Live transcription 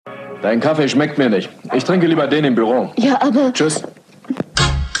Dein Kaffee schmeckt mir nicht. Ich trinke lieber den im Büro. Ja, aber... Tschüss.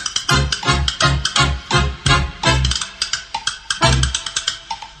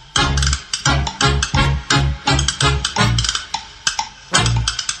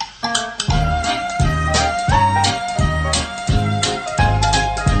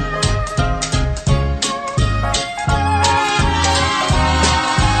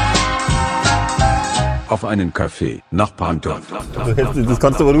 Auf einen Kaffee nach Pandorf. Das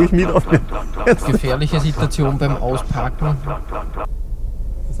kannst du aber ruhig mit aufnehmen. Gefährliche Situation beim Ausparken.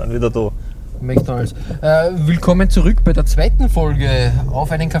 Wir sind wieder da. McDonalds. Willkommen zurück bei der zweiten Folge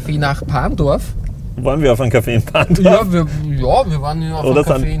auf einen Kaffee nach Pandorf. Waren wir auf einem Café in Pandorf? Ja, wir waren ja auf einem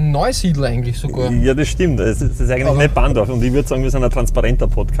Café in Neusiedl eigentlich sogar. Ja, das stimmt. Es ist eigentlich aber nicht Pandorf. Und ich würde sagen, wir sind ein transparenter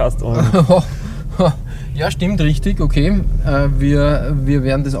Podcast. Und ja, stimmt, richtig, okay. Wir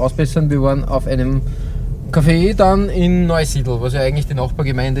werden das ausbessern. Wir waren auf einem Café dann in Neusiedl, was ja eigentlich die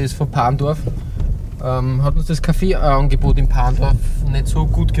Nachbargemeinde ist von Pandorf. Hat uns das Kaffeeangebot in Pandorf nicht so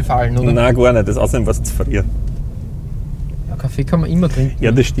gut gefallen, oder? Nein, gar nicht. Das ist außerdem was zu frieren. Ja, Kaffee kann man immer trinken.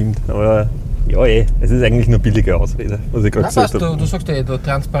 Ja, das stimmt. Aber ja, es ist eigentlich nur billige Ausrede, was ich gerade gesagt habe. Du sagst ja,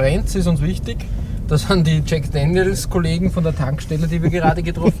 Transparenz ist uns wichtig. Das sind die Jack Daniels Kollegen von der Tankstelle, die wir gerade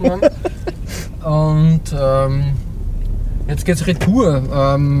getroffen haben. Und jetzt geht's retour.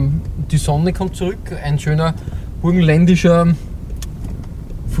 Die Sonne kommt zurück, ein schöner burgenländischer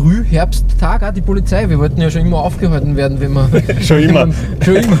Frühherbsttag. Auch die Polizei, wir wollten ja schon immer aufgehalten werden, wenn wir Schon immer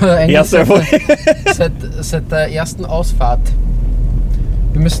eigentlich seit der ersten Ausfahrt.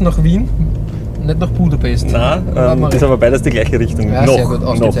 Wir müssen nach Wien, nicht nach Budapest. Nein, ist aber beides die gleiche Richtung. Ja, sehr gut,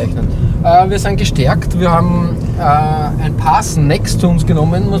 ausgezeichnet. Wir sind gestärkt, wir haben ein paar Snacks zu uns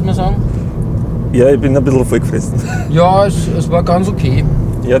genommen, muss man sagen. Ja, ich bin ein bisschen vollgefressen. Ja, es war ganz okay.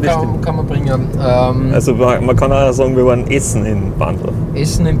 Ja, das stimmt. Kann man bringen. Also man kann auch sagen, wir waren essen in Pandorf.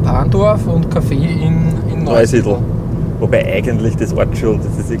 Essen in Pandorf und Kaffee in Neusiedl. Wobei eigentlich das Ortsschild,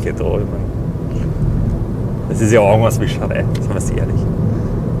 das ist wirklich da. Ich meine, das ist ja auch eine Zwischerei, sagen wir sehr ehrlich.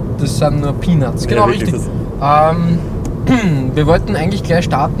 Das sind nur Peanuts, genau, ja, richtig. Wir wollten eigentlich gleich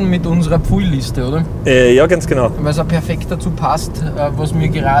starten mit unserer Pfui-Liste, oder? Ja, ganz genau. Weil es auch perfekt dazu passt, was mir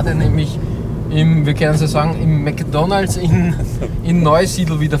gerade nämlich wir können es ja sagen, im McDonalds in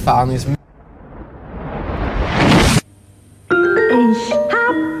Neusiedl widerfahren ist. Ich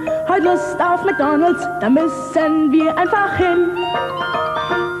hab heute Lust auf McDonalds, da müssen wir einfach hin.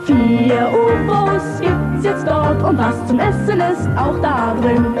 4 UFOs gibt's jetzt dort und was zum Essen ist auch da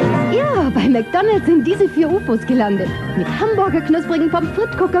drin. Ja, bei McDonalds sind diese 4 UFOs gelandet. Mit Hamburger, knusprigen Pommes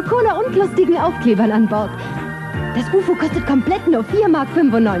frites, Coca-Cola und lustigen Aufklebern an Bord. Das UFO kostet komplett nur 4,95 Mark.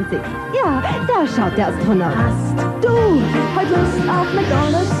 Ja, da schaut der Astronaut. Hast du heute Lust auf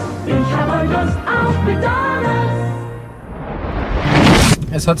McDonalds? Ich hab heute Lust auf McDonalds.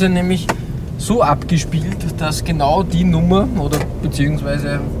 Es hat sich nämlich so abgespielt, dass genau die Nummer oder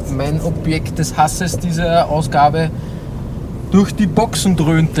beziehungsweise mein Objekt des Hasses dieser Ausgabe durch die Boxen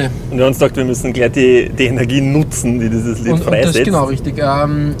dröhnte. Und wir haben uns gedacht, wir müssen gleich die Energie nutzen, die dieses Lied freisetzt. Und das ist genau richtig.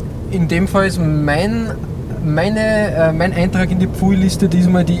 In dem Fall ist mein Eintrag in die Pfui-Liste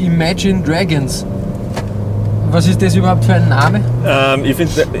diesmal die Imagine Dragons. Was ist das überhaupt für ein Name? Ich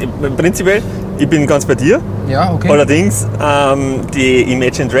finde, prinzipiell, ich bin ganz bei dir. Ja, okay. Allerdings, die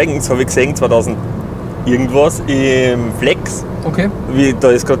Imagine Dragons habe ich gesehen 2000 irgendwas im Flex. Okay. Da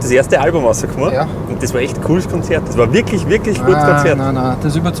ist gerade das erste Album rausgekommen. Ja. Und das war echt ein cooles Konzert. Das war wirklich, wirklich ein gutes Konzert. Nein,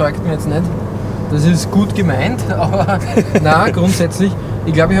 das überzeugt mich jetzt nicht. Das ist gut gemeint, aber nein, grundsätzlich.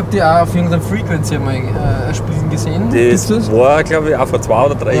 Ich glaube, ich habe die auch auf irgendeiner Frequency einmal spielen gesehen. Das war, glaube ich, auch vor 2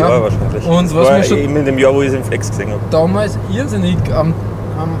 oder 3 Jahren wahrscheinlich. Und das was war mir schon eben in dem Jahr, wo ich es im Flex gesehen habe. Damals irrsinnig am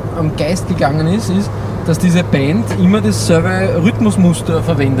Geist gegangen ist, dass diese Band immer dasselbe Rhythmusmuster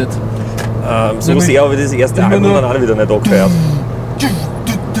verwendet. So sehr habe ich das erste Album dann auch wieder nicht angehört.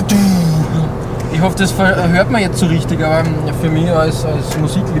 Ich hoffe, das hört man jetzt so richtig, aber für mich als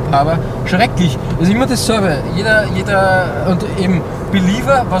Musikliebhaber schrecklich. Es ist immer dasselbe. Jeder und eben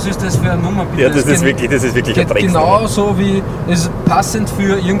Believer, was ist das für eine Nummer? Bitte? Ja, das ist wirklich ein Drecksnummer. Genau so wie es passend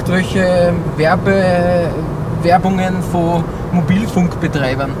für irgendwelche Werbungen von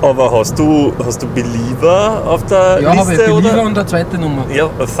Mobilfunkbetreibern. Aber hast du Believer auf der Liste? Ja, habe ich Believer oder? und eine zweite Nummer. Ja,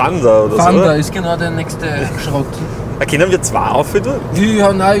 Thunder oder so. Thunder ist genau der nächste Schrott. Können wir 2 aufhören?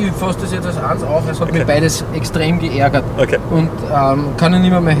 Ja, nein, ich fasse das jetzt als 1 auf. Es hat mich beides extrem geärgert. Okay. Und kann ich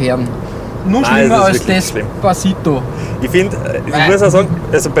nicht mehr hören. Nur schlimmer als Despacito. Ich finde, ich muss auch sagen,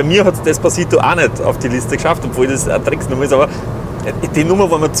 also bei mir hat Despacito auch nicht auf die Liste geschafft, obwohl das eine Drecksnummer ist, aber die Nummer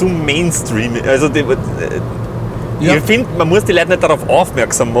war mir zu Mainstream. Also Ja. Ich finde, man muss die Leute nicht darauf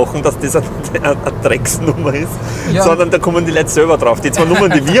aufmerksam machen, dass das eine Drecksnummer ist, Ja. sondern da kommen die Leute selber drauf. Die zwei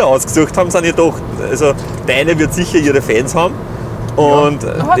Nummern, die wir ausgesucht haben, sind ja doch, also deine wird sicher ihre Fans haben und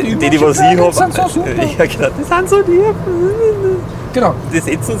Ja, die die was ich habe, Überraschungen sind so super. ja genau, die sind so lieb. Genau. Die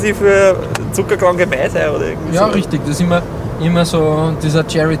setzen sie für zuckerkranke Mäuse oder irgendwie Ja, so. richtig. Das ist immer so dieser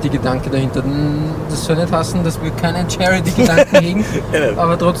Charity-Gedanke dahinter. Das soll nicht heißen, dass wir keinen Charity-Gedanken hegen, Ja, nicht.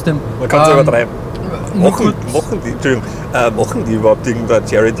 aber trotzdem. Man kann es übertreiben. Nur Machen die überhaupt irgendeine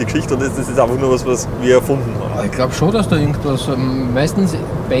Charity-Geschichte oder ist das einfach nur was wir erfunden haben? Ich glaube schon, dass da irgendwas. Meistens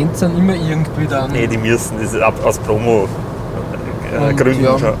Bands sind immer irgendwie dann. Nee, die müssen, das ist aus Und, Promo-Gründen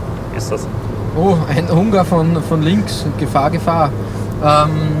ja. schon. Ist das. Oh, ein Ungar von links. Gefahr.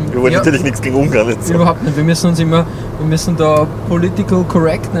 Wir wollen natürlich nichts gegen Ungarn jetzt sagen. Überhaupt nicht. Wir müssen da Political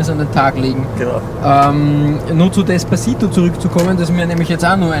Correctness an den Tag legen. Genau. Nur zu Despacito zurückzukommen, das ist mir nämlich jetzt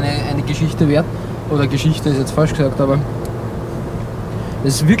auch nur eine Geschichte wert. Oder Geschichte ist jetzt falsch gesagt, aber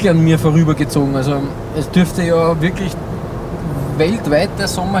es ist wirklich an mir vorübergezogen. Also es dürfte ja wirklich weltweit der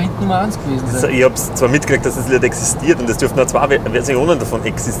Sommerhit Nummer 1 gewesen Das, sein. ich habe es zwar mitgekriegt, dass das Lied existiert und es dürften auch zwei Versionen davon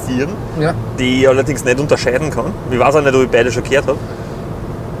existieren, Ja. die ich allerdings nicht unterscheiden kann. Ich weiß auch nicht, ob ich beide schon gehört habe.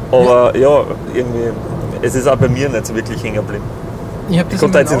 Aber ja, irgendwie, es ist auch bei mir nicht so wirklich hängen geblieben. Ich habe Ich das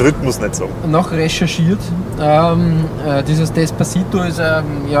konnte jetzt den einmal Rhythmus nicht sagen. noch recherchiert. Dieses Despacito ist ja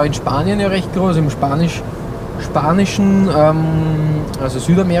in Spanien ja recht groß, im Spanischen, also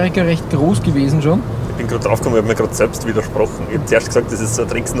Südamerika recht groß gewesen schon. Ich bin gerade draufgekommen, ich habe mir gerade selbst widersprochen. Ich habe zuerst gesagt, das ist so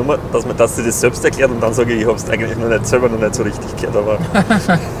eine Drecksnummer, dass sie das selbst erklärt und dann sage ich habe es eigentlich selber noch nicht so richtig gehört, aber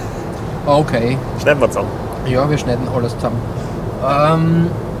Okay. schneiden wir zusammen. Ja, wir schneiden alles zusammen.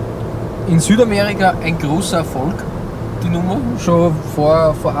 In Südamerika ein großer Erfolg, die Nummer, schon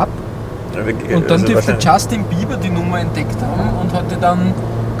vorab. Und dann dürfte Justin Bieber die Nummer entdeckt haben und hat die dann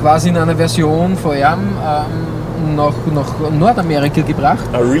quasi in einer Version von ihm nach Nordamerika gebracht.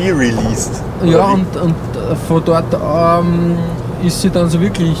 Re-released. Ja, und von dort ist sie dann so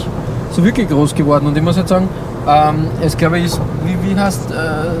wirklich groß geworden. Und ich muss halt sagen, es glaube ich ist, wie heißt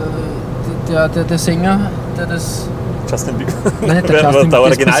der Sänger, der das... Justin Bieber. Nein, nicht der Justin, der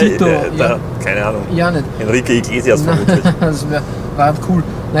Original, Despacito, ja. keine Ahnung. Ja, nicht. Enrique Iglesias vermutlich. Das war cool.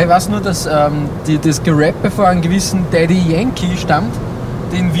 Nein, ich weiß nur, dass das Gerappe von einem gewissen Daddy Yankee stammt,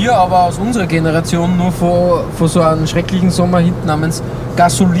 den wir aber aus unserer Generation nur von so einem schrecklichen Sommerhit namens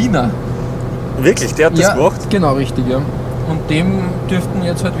Gasolina. Wirklich, der hat das gemacht? Genau, richtig, ja. Und dem dürften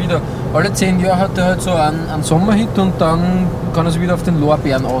jetzt halt wieder, alle 10 Jahre hat er halt so einen Sommerhit und dann kann er sich wieder auf den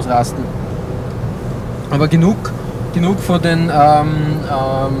Lorbeeren ausrasten. Aber genug von den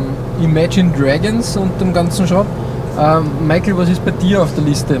Imagine Dragons und dem ganzen Schrott. Michael, was ist bei dir auf der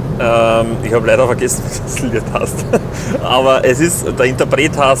Liste? Ich habe leider vergessen, wie das Lied heißt. Aber es ist, der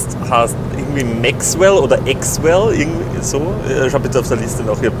Interpret heißt irgendwie Maxwell oder Axwell, irgendwie so. Schau bitte auf der Liste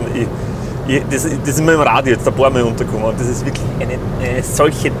nach. Das ist mir im Radio jetzt ein paar Mal untergekommen und das ist wirklich eine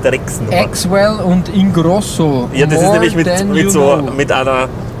solche Drecksnummer. Axwell und Ingrosso. Ja, das ist More nämlich than you mit know.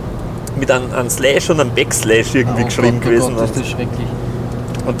 einem Slash und einem Backslash irgendwie geschrieben Gott, gewesen. Gott, ist das schrecklich.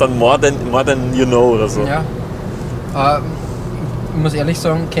 Und dann more than you know oder so. Ja. Ich muss ehrlich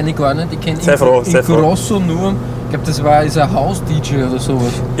sagen, kenne ich gar nicht. Ich kenne Sei froh. Ingrosso nur. Ich glaube, das ist ein Haus-DJ oder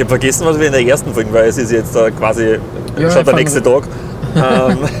sowas. Ich habe vergessen, was wir in der ersten Folge, weil es ist jetzt quasi Ja, schon der nächste Tag.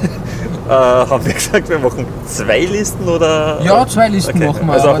 Haben wir gesagt, wir machen 2 Listen oder? Ja, 2 Listen Okay. machen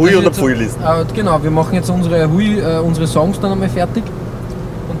wir. Also aber Hui- das oder ist jetzt- Pfui-Listen. Genau, wir machen jetzt unsere Songs dann einmal fertig.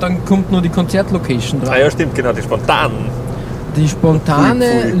 Und dann kommt noch die Konzertlocation dran. Ah ja, stimmt, genau, die spontan. Die spontane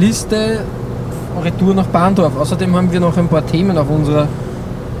Pfui. Liste Retour nach Bahndorf. Außerdem haben wir noch ein paar Themen auf unserer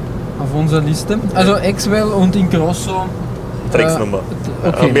Liste. Also Axwell und Ingrosso. Drecksnummer.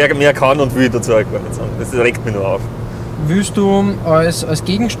 Okay. Mehr kann und will ich dazu auch gar nicht sagen. Das regt mich nur auf. Willst du als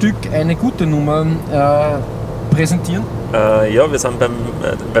Gegenstück eine gute Nummer präsentieren? Ja, wir sind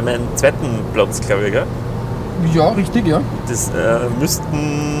bei meinem zweiten Platz, glaube ich. Gell? Ja, richtig, ja. Das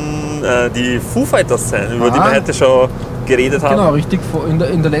müssten die Foo Fighters sein, über die Ah. wir heute schon geredet haben. Genau, richtig.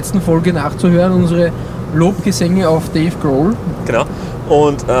 In der letzten Folge nachzuhören, unsere Lobgesänge auf Dave Grohl. Genau.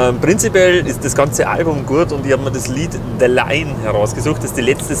 Und prinzipiell ist das ganze Album gut und ich habe mir das Lied The Line herausgesucht, das die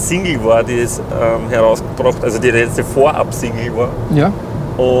letzte Single war, die es herausgebracht, also die letzte Vorab-Single war. Ja.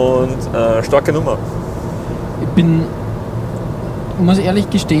 Und starke Nummer. Ich muss ehrlich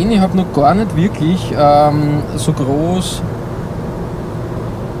gestehen, ich habe noch gar nicht wirklich so groß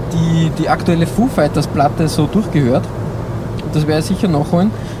die aktuelle Foo Fighters Platte so durchgehört. Das werde ich sicher nachholen,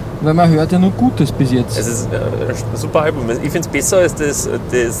 weil man hört ja nur Gutes bis jetzt. Es ist ein super Album. Ich finde es besser als das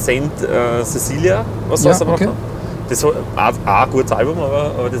Saint Cecilia, was sie Ja, rausgebracht okay. haben. Das war auch ein gutes Album,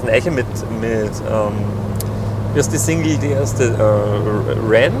 aber das Neue mit Wie ist die Single, die erste?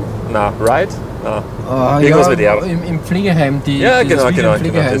 Ren? Na, Ride? Na. Irgendwas mit der. Im Pflegeheim. Ja, genau, Video genau. im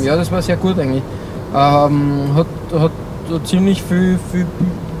Pflegeheim. Genau, Ja, das war sehr gut eigentlich. Hat ziemlich viel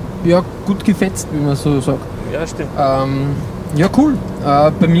ja, gut gefetzt, wie man so sagt. Ja, stimmt. Ja, cool.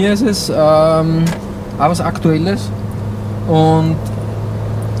 Bei mir ist es auch was Aktuelles. Und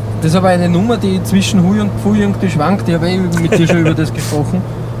das ist aber eine Nummer, die zwischen Hui und Pfui irgendwie schwankt. Ich habe mit dir schon über das gesprochen.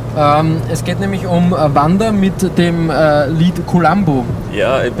 Es geht nämlich um Wanda mit dem Lied Columbo.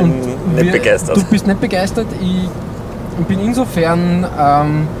 Ja, ich bin nicht begeistert. Du bist nicht begeistert. Ich bin insofern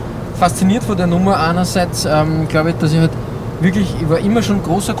fasziniert von der Nummer. Einerseits glaube ich, dass ich halt wirklich, ich war immer schon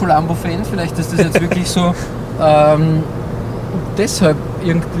großer Columbo-Fan. Vielleicht ist das jetzt wirklich so deshalb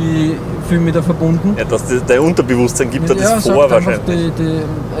irgendwie viel mit der verbunden. Ja, dass dein Unterbewusstsein gibt dir das vor wahrscheinlich.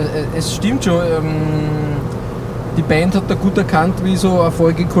 Es stimmt schon. Die Band hat da gut erkannt, wie so eine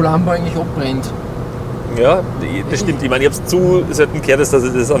Folge Columbo eigentlich abbrennt. Ja, das stimmt. Ich meine, ich habe es zu selten gehört, dass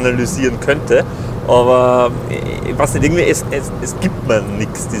ich das analysieren könnte. Aber ich weiß nicht, irgendwie, es gibt mir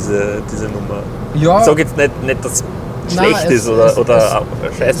nichts, diese Nummer. Ja, ich sage jetzt nicht, dass es schlecht ist oder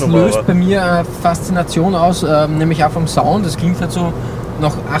eine Scheißnummer. Es löst bei mir eine Faszination aus, nämlich auch vom Sound. Es klingt halt so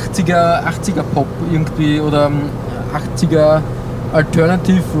nach 80er Pop irgendwie oder 80er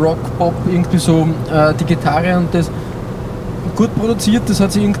Alternative Rock Pop, irgendwie so die Gitarre und das gut produziert, das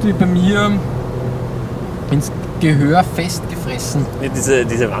hat sich irgendwie bei mir ins Gehör festgefressen. Ja,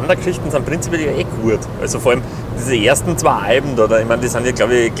 diese Wandergeschichten sind prinzipiell ja gut. Also vor allem diese ersten 2 Alben da, ich meine, die sind ja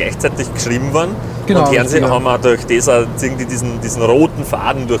glaube ich gleichzeitig geschrieben worden. Genau, und Fernsehen haben wir durch das auch irgendwie diesen roten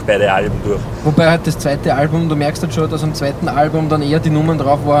Faden durch beide Alben durch. Wobei halt das zweite Album, du merkst halt schon, dass am zweiten Album dann eher die Nummern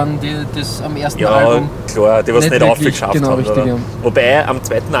drauf waren, die das am ersten Album. Ja, klar, die was nicht aufgeschafft genau, haben. Richtig, ja. Wobei am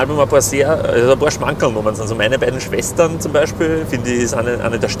zweiten Album ein paar Schmankerlnummern sind. Also meine beiden Schwestern zum Beispiel, finde ich, ist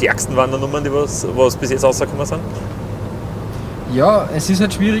eine der stärksten Wandernummern, die was bis jetzt rausgekommen sind. Ja, es ist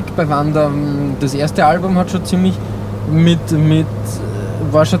halt schwierig bei Wanda. Das erste Album hat schon ziemlich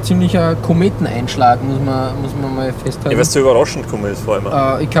war schon ziemlich ein Kometeneinschlag, muss man mal festhalten. Ja, weil es so überraschend gekommen ist vor allem.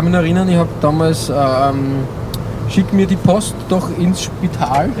 Ich kann mich noch erinnern, ich habe damals Schick mir die Post doch ins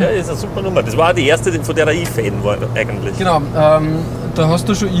Spital. Ja, das ist eine super Nummer. Das war die erste, von der ich Fan war eigentlich. Genau, da hast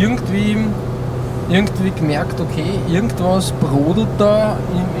du schon irgendwie gemerkt, okay, irgendwas brodelt da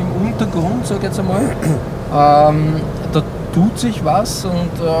im Untergrund, sag ich jetzt einmal. Da tut sich was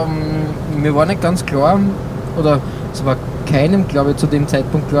und mir war nicht ganz klar, oder es war keinem, glaube ich, zu dem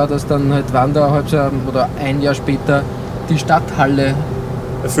Zeitpunkt klar, dass dann halt Wanda oder ein Jahr später die Stadthalle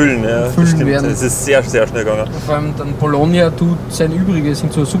füllen werden. Es ist sehr, sehr schnell gegangen. Vor allem dann Bologna tut sein Übriges,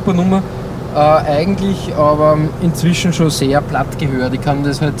 sind so eine super Nummer. Eigentlich aber inzwischen schon sehr platt gehört. Ich kann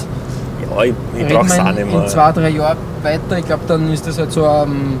das halt. Ja, ich brauch's auch nicht mehr. In 2-3 Jahren weiter, ich glaube, dann ist das halt so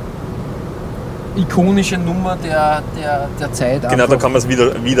eine ikonische Nummer der Zeit. Genau, einfach. da kann man es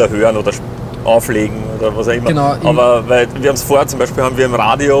wieder hören oder auflegen oder was auch immer. Genau, aber weil wir haben es vorher zum Beispiel haben wir im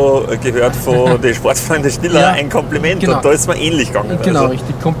Radio gehört von den Sportfreunden Stiller ein Kompliment genau. Und da ist es mir ähnlich gegangen. Genau, also.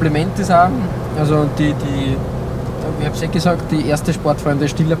 richtig. Kompliment ist auch, also ich habe es gesagt, die erste Sportfreunde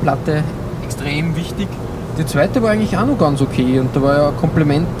Stiller Platte extrem wichtig. Die zweite war eigentlich auch noch ganz okay und da war ja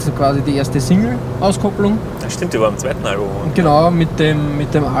Kompliment quasi die erste Single-Auskopplung. Ja, stimmt, die war im zweiten Album. Genau, mit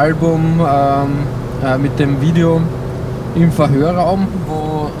dem Album, mit dem Video im Verhörraum,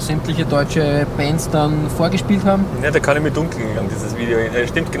 wo sämtliche deutsche Bands dann vorgespielt haben. Ja, da kann ich mir dunkel an dieses Video.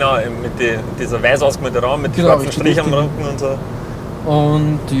 Stimmt, genau, mit dieser weiß ausgemalten Raum mit genau, schwarzen Strich am Rücken und so.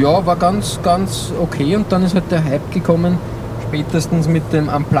 Und ja, war ganz, ganz okay und dann ist halt der Hype gekommen, spätestens mit dem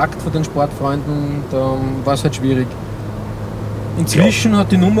Unplugged von den Sportfreunden, da war es halt schwierig. Inzwischen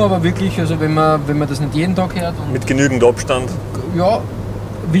hat die Nummer aber wirklich, also wenn man das nicht jeden Tag hört. Und mit genügend Abstand. Ja,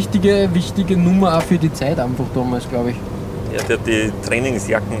 wichtige Nummer auch für die Zeit einfach damals, glaube ich. Ja, der hat die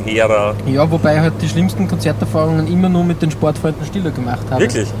Trainingsjacken her. Ja, wobei halt die schlimmsten Konzerterfahrungen immer nur mit den Sportfreunden Stiller gemacht habe.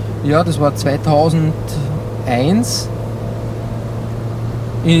 Wirklich? Ja, das war 2001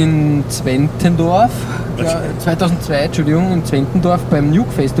 in Zwentendorf. Ja, 2002, Entschuldigung, in Zwentendorf beim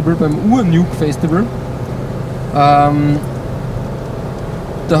Nuke Festival, beim Ur-Nuke Festival. Da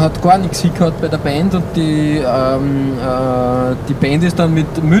hat gar nichts hingehört bei der Band und die Band ist dann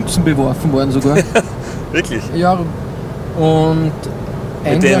mit Münzen beworfen worden sogar. Wirklich? Ja, und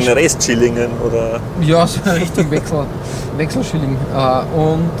mit den Restschillingen oder? Ja, so ein richtiger Wechselschilling.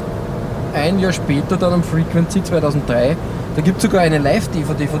 Und ein Jahr später, dann am Frequency 2003, da gibt es sogar eine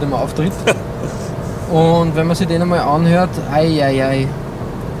Live-DVD von dem Auftritt. Und wenn man sich den einmal anhört,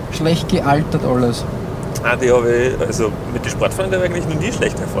 schlecht gealtert alles. Die habe ich, also mit den Sportfreunden habe ich eigentlich noch nie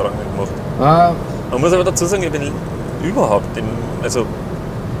schlechte Erfahrungen gemacht. Man muss aber dazu sagen, ich bin überhaupt, ich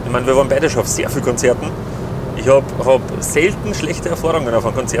meine, wir waren beide schon auf sehr vielen Konzerten. Ich hab selten schlechte Erfahrungen auf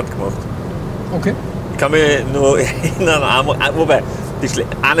einem Konzert gemacht. Okay. Ich kann mich nur erinnern, wobei,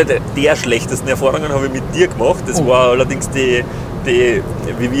 eine der schlechtesten Erfahrungen habe ich mit dir gemacht. Das war allerdings die,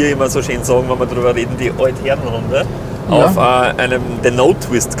 wie wir immer so schön sagen, wenn wir darüber reden, die Altherrenrunde. Ja. Auf einem The No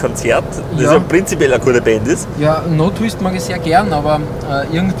Twist Konzert, das Ja. ja prinzipiell eine coole Band ist. Ja, No Twist mag ich sehr gern, aber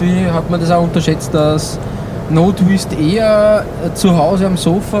irgendwie hat man das auch unterschätzt, dass No Twist eher zu Hause am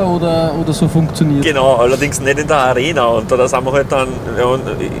Sofa oder so funktioniert. Genau, allerdings nicht in der Arena. Und da sind wir halt dann, ja, und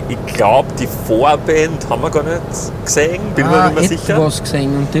ich glaube, die Vorband haben wir gar nicht gesehen, bin mir nicht mehr sicher. Etwas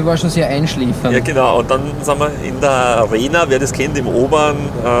gesehen und die war schon sehr einschläfernd. Ja, genau, und dann sind wir in der Arena, wer das kennt, im oberen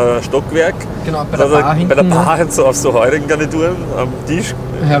Stockwerk. Genau, bei der Bar Bei hinten der Bar so auf so heurigen Garnituren am Tisch.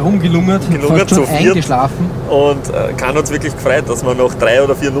 herumgelungert, fast zu schon viert. eingeschlafen. Und keiner hat es wirklich gefreut, dass wir nach 3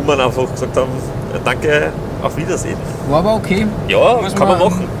 oder 4 Nummern einfach gesagt haben, danke, auf Wiedersehen. War aber okay. Ja, Muss kann man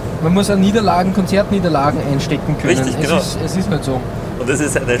machen. Man muss auch Konzertniederlagen einstecken können. Richtig, genau. Es ist halt so. Und das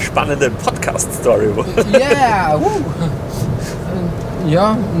ist eine spannende Podcast-Story. Yeah!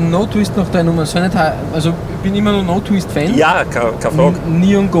 Ja, No Twist noch drei Nummern. Also ich bin immer noch No Twist-Fan. Ja, keine Frage.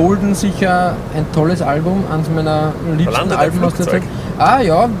 Neon Golden sicher ein tolles Album, eines meiner liebsten Landende Alben aus der Zeit. Flugzeug.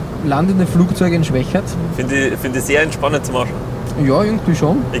 Ja, landende Flugzeuge in Schwächert. Finde ich sehr entspannend zum Anschauen. Ja, irgendwie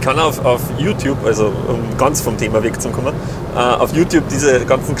schon. Ich kann auf YouTube, also um ganz vom Thema wegzukommen, auf YouTube diese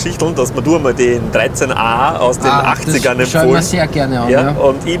ganzen Geschichten, dass man einmal den 13a aus den 80ern Das schaue ich mir empfohlen. sehr gerne an. Ja, Ja.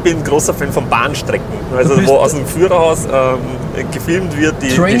 und ich bin großer Fan von Bahnstrecken. Also bist- wo aus dem Führerhaus gefilmt wird, die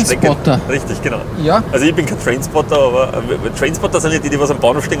Strecke. Trainspotter. Richtig, genau. Ja. Also ich bin kein Trainspotter, aber Trainspotter sind ja die was am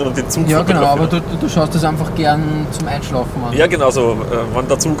Bahnhof stehen und den Zug Ja, genau, aber fotografieren. du schaust das einfach gern zum Einschlafen an. Ja, genau so, wenn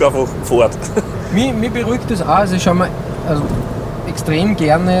der Zug einfach fährt. Mich beruhigt das auch. Also ich schaue mir extrem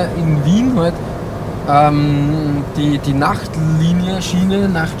gerne in Wien halt die Nachtschiene,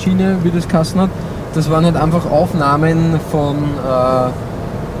 wie das geheißen hat. Das waren halt einfach Aufnahmen von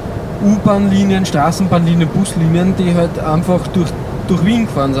U-Bahn-Linien, Straßenbahnlinien, Buslinien, die halt einfach durch Wien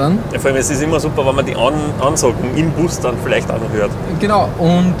gefahren sind. Ja, vor allem, es ist immer super, wenn man die Ansagen im Bus dann vielleicht auch noch hört. Genau,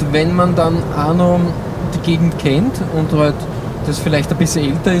 und wenn man dann auch noch die Gegend kennt und halt das vielleicht ein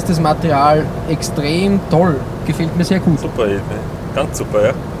bisschen älter ist, das Material extrem toll. Gefällt mir sehr gut. Super, ganz super,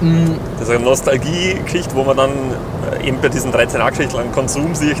 ja. Das ist eine Nostalgie-Geschichte, wo man dann eben bei diesen 13a-Geschichten einen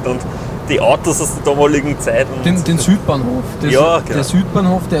Konsum sieht und die Autos aus der damaligen Zeit. Und Den Südbahnhof. Ja, genau. Der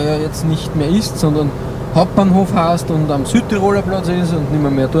Südbahnhof, der ja jetzt nicht mehr ist, sondern Hauptbahnhof heißt und am Südtiroler Platz ist und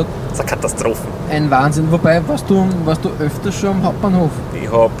nicht mehr dort. Das ist eine Katastrophe. Ein Wahnsinn. Wobei, warst du öfters schon am Hauptbahnhof? Ich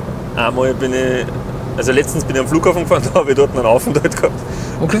habe einmal letztens bin ich am Flughafen gefahren, da habe ich dort einen Aufenthalt gehabt.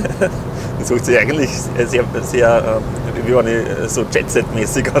 Okay. Das macht sich eigentlich sehr wie war ich so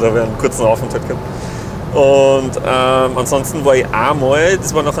Jet-Set-mäßig, da habe ich einen kurzen Aufenthalt gehabt. Und ansonsten war ich einmal,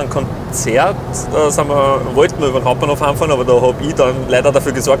 das war nach einem Konzert, wollten wir über den Hauptbahnhof anfahren, aber da habe ich dann leider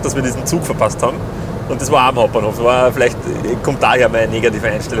dafür gesorgt, dass wir diesen Zug verpasst haben. Und das war auch am Hauptbahnhof. Vielleicht kommt daher meine negative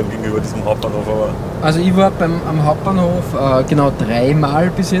Einstellung gegenüber diesem Hauptbahnhof. Aber Also ich war am Hauptbahnhof genau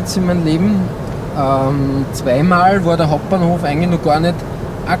 3-mal bis jetzt in meinem Leben. 2-mal war der Hauptbahnhof eigentlich noch gar nicht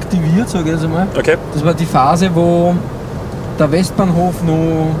aktiviert, sage ich jetzt einmal. okay. Das war die Phase, wo der Westbahnhof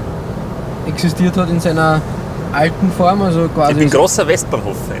noch existiert hat in seiner alten Form. Also quasi Ich bin großer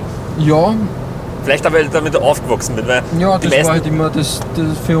Westbahnhof-Fan. ja, Vielleicht auch, weil ich damit aufgewachsen bin. Weil ja, die das meisten, war halt immer das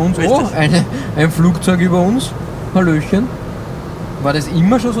für uns. Richtig. Oh, ein Flugzeug über uns. Hallöchen. War das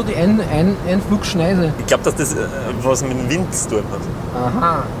immer schon so die Einflugschneise? ich glaube, dass das was mit dem Wind zu tun hat.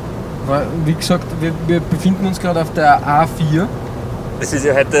 Aha. Weil, wie gesagt, wir befinden uns gerade auf der A4. Es ist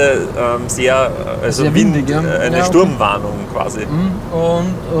ja heute sehr Sehr Wind, windig, ja. eine Ja, okay. Sturmwarnung quasi.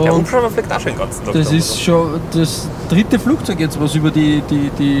 Und Der Hubschrauber fliegt auch schon den ganzen Tag. das da, ist schon das dritte Flugzeug jetzt, was über die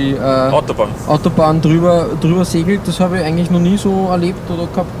Autobahn. Autobahn drüber segelt. Das habe ich eigentlich noch nie so erlebt oder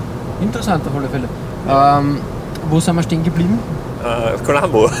gehabt. Interessant auf alle Fälle. Wo sind wir stehen geblieben?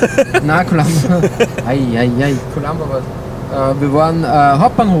 Colombo. Nein, Colombo. Colombo war es. Wir waren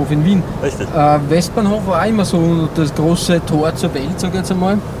Hauptbahnhof in Wien. Richtig. Westbahnhof war auch immer so das große Tor zur Welt, sage ich jetzt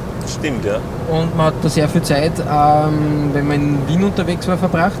einmal. Stimmt, ja. Und man hat da sehr viel Zeit, wenn man in Wien unterwegs war,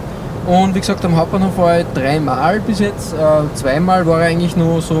 verbracht. Und wie gesagt, am Hauptbahnhof war ich 3-mal bis jetzt. 2-mal war ich eigentlich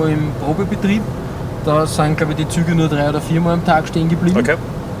nur so im Probebetrieb. Da sind, glaube ich, die Züge nur 3 oder 4-mal am Tag stehen geblieben. Okay.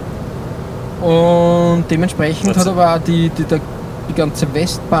 Und dementsprechend hat aber auch die ganze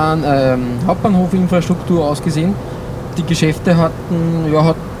Westbahn, Hauptbahnhofinfrastruktur ausgesehen. Die Geschäfte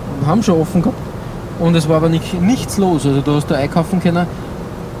haben schon offen gehabt und es war aber nichts los. Also du hast da einkaufen können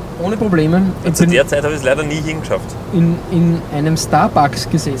ohne Probleme. Und zu der Zeit habe ich es leider nie hingeschafft. in einem Starbucks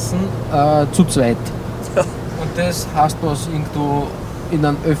gesessen, zu zweit. Und das heißt was irgendwo in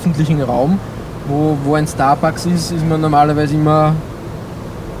einem öffentlichen Raum. wo ein Starbucks ist man normalerweise immer,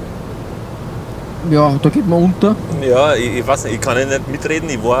 ja, da geht man unter. Ja, ich weiß nicht, ich kann ja nicht mitreden.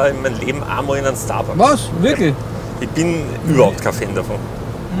 Ich war in meinem Leben einmal in einem Starbucks. Was? Wirklich? Ich bin überhaupt kein Fan davon.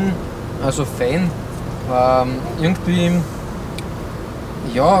 Also Fan. Irgendwie,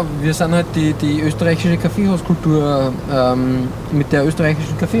 ja, wir sind halt die österreichische Kaffeehauskultur, mit der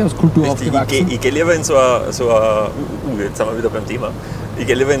österreichischen Kaffeehauskultur aufgewachsen. Ich gehe lieber in so ein jetzt sind wir wieder beim Thema. Ich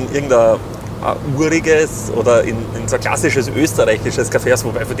gehe lieber in irgendein uriges oder in so ein klassisches österreichisches Kaffeehaus,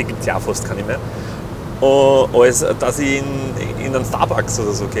 wobei für die gibt es ja auch fast keine mehr. Als dass ich in einen Starbucks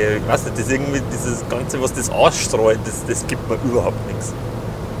oder so gehe. Ich weiß nicht, das ist irgendwie dieses Ganze, was das ausstrahlt, das gibt mir überhaupt nichts.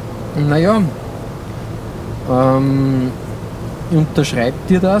 Naja, unterschreibt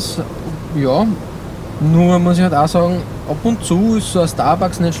dir das? Ja, nur muss ich halt auch sagen, ab und zu ist so ein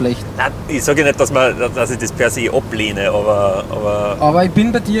Starbucks nicht schlecht. Nein, ich sage nicht, dass ich das per se ablehne, Aber ich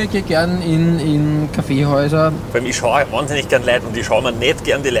bin bei dir, ich gehe gern in Kaffeehäuser. vor allem ich schaue wahnsinnig gern Leute und ich schaue mir nicht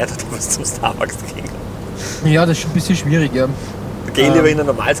gern die Leute, die was zum Starbucks gehen. Ja, das ist ein bisschen schwierig, ja. Da gehe ich lieber in ein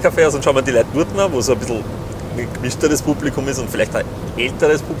normales Kaffeehaus und schaue mir die Leute dort an, wo so ein bisschen ein gemischteres Publikum ist und vielleicht ein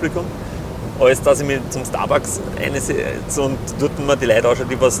älteres Publikum, als dass ich mich zum Starbucks einsetze und dort mir die Leute anschaue,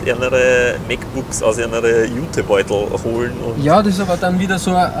 die was ihre MacBooks aus ihren Jutebeutel holen. Und Ja, das ist aber dann wieder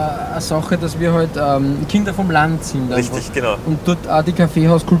so eine Sache, dass wir halt Kinder vom Land sind. richtig, einfach. genau. Und dort auch die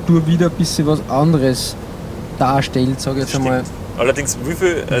Kaffeehauskultur wieder ein bisschen was anderes darstellt, sage ich jetzt einmal. Stimmt. Allerdings, wie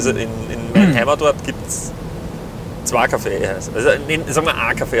viel, also in meinem Heimatort gibt es 2 Kaffeehäuser. Also sagen wir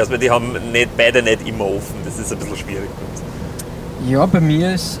ein Kaffeehaus, weil die haben beide nicht immer offen. Das ist ein bisschen schwierig. Ja, bei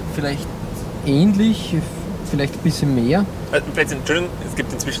mir ist vielleicht ähnlich, vielleicht ein bisschen mehr. Entschuldigung, es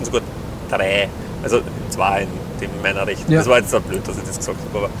gibt inzwischen sogar 3, also 2 in meiner Rechten. Ja. Das war jetzt so blöd, dass ich das gesagt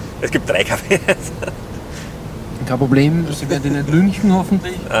habe, aber es gibt 3 Kaffeehäuser. Kein Problem, sie werden die nicht lünchen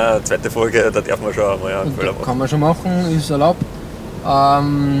hoffentlich. Zweite Folge, da darf man schon einmal einen Und Fehler das machen. kann man schon machen, ist erlaubt.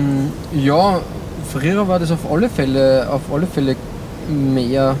 Ja, früher war das auf alle Fälle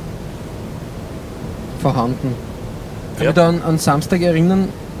mehr vorhanden. Ich kann Ja. mich da an Samstag erinnern,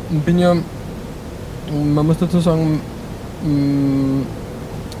 ich bin ja, man muss dazu sagen,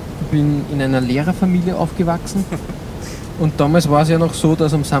 ich bin in einer Lehrerfamilie aufgewachsen. Und damals war es ja noch so,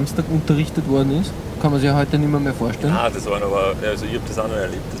 dass am Samstag unterrichtet worden ist. Kann man sich ja heute nicht mehr vorstellen. Das waren aber, also ich habe das auch noch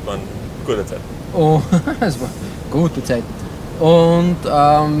erlebt, das waren gute Zeiten. Oh, es war gute Zeit. Und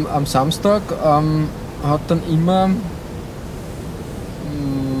am Samstag hat dann immer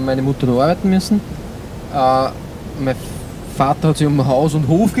meine Mutter noch arbeiten müssen. Mein Vater hat sich um Haus und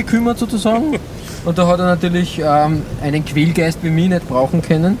Hof gekümmert sozusagen. Und da hat er natürlich einen Quälgeist wie mich nicht brauchen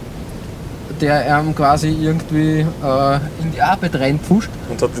können, der quasi irgendwie in die Arbeit reinpfuscht.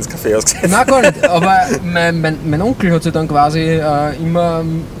 Und hat ins Café ausgesetzt. Nein, gar nicht. Aber mein Onkel hat sich dann quasi immer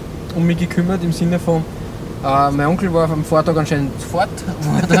um mich gekümmert, im Sinne von, mein Onkel war am Vortag anscheinend fort,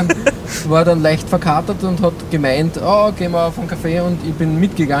 war dann leicht verkatert und hat gemeint, gehen wir auf einen Kaffee, und ich bin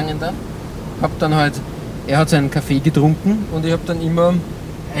mitgegangen dann. Er hat seinen Kaffee getrunken und ich habe dann immer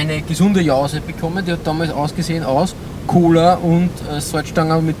eine gesunde Jause bekommen, die hat damals ausgesehen aus Cola und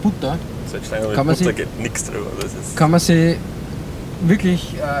Salzstangen mit Butter. Kann man Butter geht nichts drüber. Das ist Kann man sich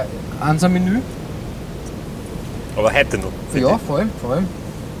wirklich ans Menü. aber heute noch. finde Ja, ich. voll.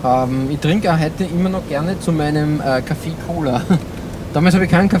 Ich trinke auch heute immer noch gerne zu meinem Kaffee Cola. Damals habe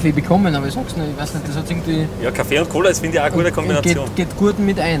ich keinen Kaffee bekommen, aber ich sag's nicht, ich weiß nicht, das hat irgendwie. Ja, Kaffee und Cola, das finde ich auch eine gute Kombination. Geht gut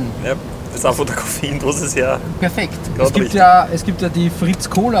mit ein. Ja, das ist auch von der Koffeindosis her. Perfekt. Grad Es gibt ja die Fritz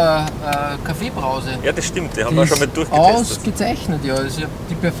Cola Kaffeebrause. Ja, das stimmt, die haben Die wir schon ist mit durchgetestet. ausgezeichnet, ja. Das ist ja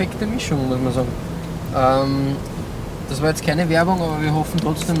die perfekte Mischung, muss man sagen. Das war jetzt keine Werbung, aber wir hoffen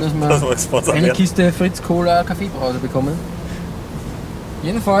trotzdem, dass Dass wir wir gesponsert eine werden. Kiste Fritz Cola Kaffeebrause bekommen.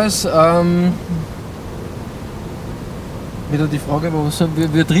 Jedenfalls, wieder die Frage,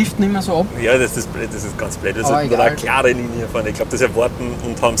 wir driften immer so ab. Ja, das ist blöd, das ist ganz blöd. Wir Aber sollten da egal. eine klare Linie fahren. Ich glaube, das erwarten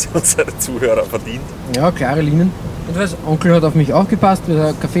und haben sie unsere Zuhörer verdient. Ja, klare Linien. Jedenfalls, Onkel hat auf mich aufgepasst, wieder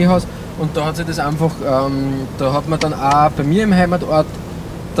ein Kaffeehaus, und da hat sich das einfach, da hat man dann auch bei mir im Heimatort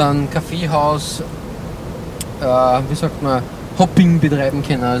dann Kaffeehaus, wie sagt man, Hopping betreiben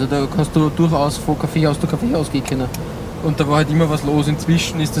können. Also da kannst du durchaus von Kaffeehaus zu Kaffeehaus gehen können. Und da war halt immer was los.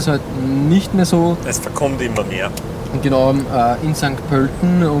 Inzwischen ist das halt nicht mehr so. Es verkommt immer mehr. Und genau, in St.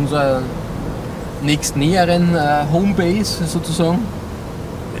 Pölten, unserer nächstnäheren Homebase sozusagen,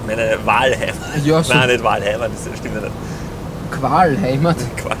 Ich meine Wahlheimat. Ja, so- Nein, nicht Wahlheimat, das stimmt ja nicht. Qualheimat.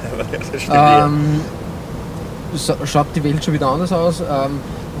 Wahlheimat, ja, das stimmt eher. Schaut die Welt schon wieder anders aus.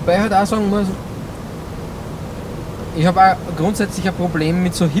 Wobei ich halt auch sagen muss, ich habe auch grundsätzlich ein Problem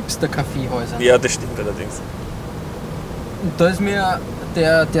mit so Hipster-Kaffeehäusern. Ja, das stimmt allerdings. Und da ist mir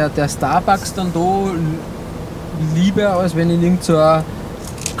der Starbucks dann da lieber, als wenn in irgend so ein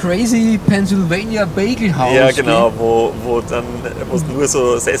crazy Pennsylvania Bagel House. Ja, genau, wo du nur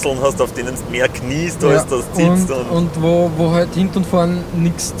so Sesseln hast, auf denen du mehr kniest, als das sitzt. Und wo halt hinten und vorn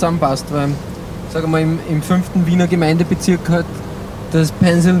nichts zusammenpasst, weil, sag mal, im 5. Wiener Gemeindebezirk halt das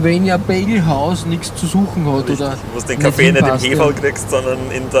Pennsylvania Bagel House nichts zu suchen hat. Richtig, Oder wo du den Kaffee nicht im Heferl kriegst, sondern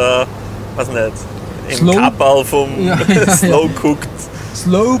in der, weiß nicht, im Kapperl vom Slow Cooked.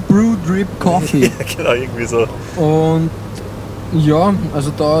 Slow Brew Drip Coffee. Ja, genau, irgendwie so. Und ja,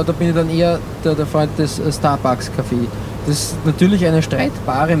 also da bin ich dann eher der Freund des Starbucks Kaffee. Das ist natürlich eine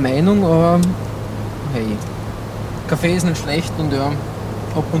streitbare Meinung, aber hey, Kaffee ist nicht schlecht und ja,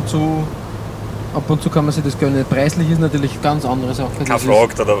 ab und zu kann man sich das gönnen. Preislich ist natürlich eine ganz andere Sache. Keine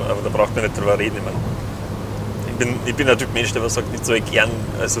Frage, aber da braucht man nicht drüber reden. Ich bin ein Typ Mensch, der sagt, nicht so gern,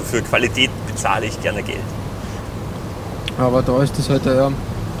 also für Qualität bezahle ich gerne Geld. Aber da ist das halt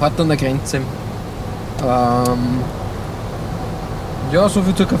hart an der Grenze. Ja,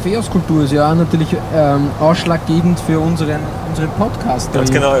 soviel zur Kaffeehauskultur ist ja auch natürlich ausschlaggebend für unseren Podcast.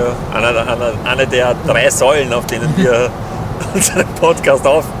 Ganz genau, ja. Eine der 3 Säulen, auf denen wir unseren Podcast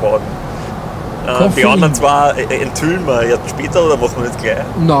aufbauen. Die anderen zwar enthüllen wir jetzt später oder machen wir das gleich?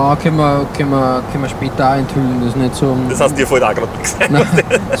 Nein, können wir später auch enthüllen. Das ist nicht so. Das heißt, dir fällt auch gerade nichts ein. Nein,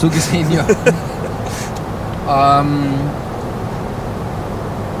 so gesehen, ja.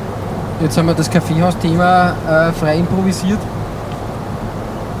 Jetzt haben wir das Kaffeehaus-Thema frei improvisiert.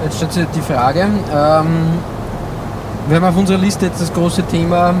 Jetzt stellt sich die Frage, wir haben auf unserer Liste jetzt das große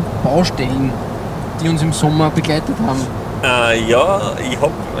Thema Baustellen, die uns im Sommer begleitet haben. Ja,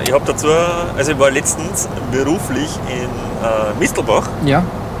 ich hab dazu, also ich war letztens beruflich in Mistelbach. Ja.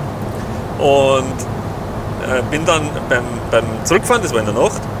 Und bin dann beim Zurückfahren, das war in der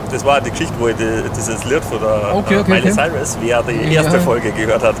Nacht, das war die Geschichte, wo ich dieses Lied von der Miley Cyrus, wer die erste Folge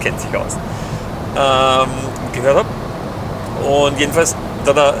gehört hat, kennt sich aus, gehört habe. Und jedenfalls,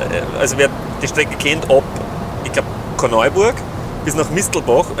 also wer die Strecke kennt, ab, ich glaube, Korneuburg bis nach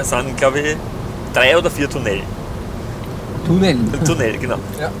Mistelbach sind, glaube ich, 3 oder 4 Tunnel, genau.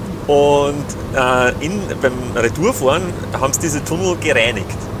 Ja. Und beim Retourfahren haben sie diese Tunnel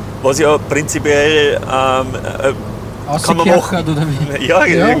gereinigt. Was ja prinzipiell kann man machen. Oder wie? Ja,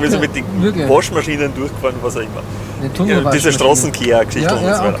 irgendwie so okay. mit den Wirklich? Waschmaschinen durchgefahren, was auch immer. Diese Straßenkehr-Geschichte Straßenkehr-Geschichte und so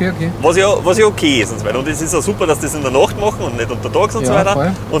weiter. Okay. Was ja okay ist und so weiter. Und es ist auch super, dass die das in der Nacht machen und nicht unter Tags und so weiter.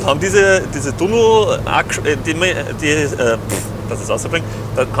 Voll. Und haben diese Tunnel, dass es rausbringt,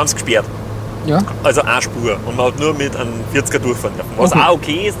 da haben sie gesperrt. Ja. Also eine Spur. Und man hat nur mit einem 40er durchfahren dürfen. Was Okay. auch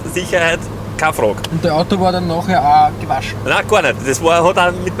okay ist, Sicherheit, keine Frage. Und der Auto war dann nachher auch gewaschen. Nein, gar nicht.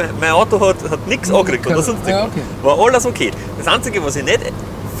 Mein Auto hat nichts angekriegt oder sonst Ja, irgendwas. okay. War alles okay. Das Einzige, was ich nicht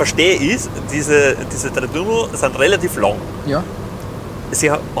verstehe, ist, diese 3 Tunnel sind relativ lang. Ja.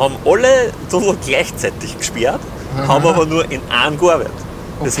 Sie haben alle Tunnel gleichzeitig gesperrt, haben aber nur in einem gearbeitet.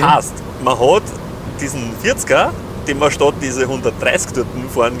 Das Okay. heißt, man hat diesen 40er, den man statt diese 130 dort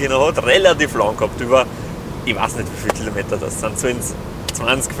fahren gehen hat, relativ lang gehabt. Über, ich weiß nicht, wie viele Kilometer das sind. Sollen es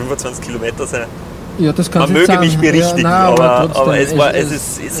 20, 25 Kilometer sein? Ja, das kann Man sich möge sagen. mich berichtigen, Ja, nein, aber trotzdem, es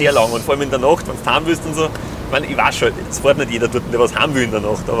ist sehr lang. Und vor allem in der Nacht, wenn du heim willst und so. Ich weiß schon, es fährt nicht jeder dort, der was haben will in der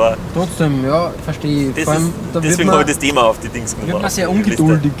Nacht. Aber Trotzdem, ja, verstehe ich. Vor allem, da deswegen habe ich das Thema auf die Dings wird genommen. man sehr auf die Liste.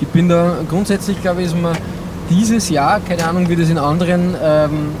 ungeduldig. Ich bin da grundsätzlich, glaube ich, ist man dieses Jahr, keine Ahnung, wie das in anderen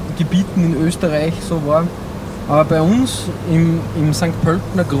Gebieten in Österreich so war, aber bei uns im St.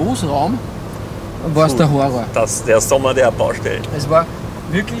 Pöltener Großraum war es der Horror. Der Sommer der Baustellen. Es war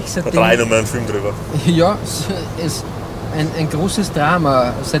wirklich Da seitdem... drehe ich nochmal einen Film drüber. Ja, es ein großes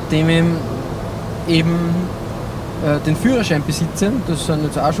Drama, seitdem ich eben den Führerschein besitze. Das sind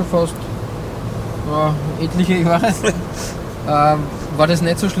jetzt auch schon fast etliche Jahre. War das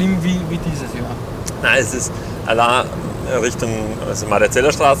nicht so schlimm wie dieses Jahr. Nein, es ist allein Richtung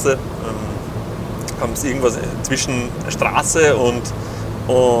Mariazellerstraße, haben sie irgendwas zwischen Straße und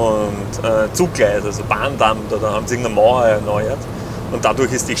Zuggleis, also Bahndamm, da haben sie irgendeine Mauer erneuert. Und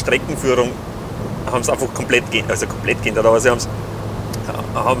dadurch ist die Streckenführung, haben sie einfach komplett geändert, aber sie haben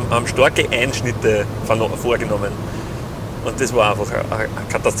starke Einschnitte vorgenommen. Und das war einfach eine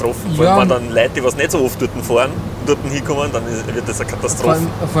Katastrophe. Vor allem, wenn dann Leute, die was nicht so oft dort fahren, dort hinkommen, dann wird das eine Katastrophe.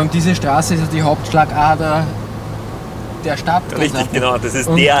 Vor allem diese Straße ist ja die Hauptschlagader der Stadt. Richtig, genau. Das ist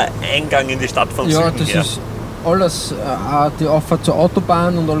der Eingang in die Stadt von Süden. Ja, das ist alles, auch die Auffahrt zur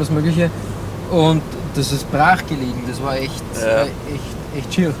Autobahn und alles Mögliche. Und das ist brach gelegen. Das war echt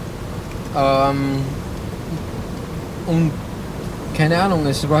schier. Und keine Ahnung,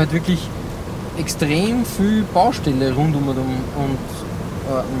 es war halt wirklich extrem viel Baustelle rund um und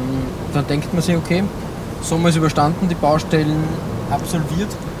dann denkt man sich, okay, Sommer ist überstanden, die Baustellen absolviert.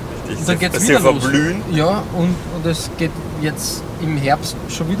 Richtig. Und dann geht es Dass wieder sie los. verblühen. Ja, und es geht jetzt im Herbst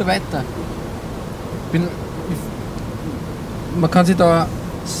schon wieder weiter. Man kann sich da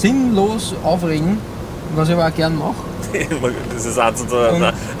sinnlos aufregen, was ich aber auch gern mache. Das ist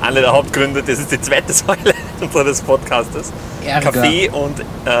einer der Hauptgründe, das ist die zweite Säule unseres Podcastes. Ärger. Kaffee und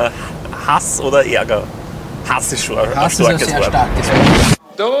Hass oder Ärger. Hass ist schon ein Hass ist ein starkes sehr Wort. starkes Wort.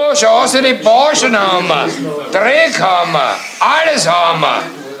 Da schau sie, die Baschen haben wir, Dreck haben wir, alles haben wir.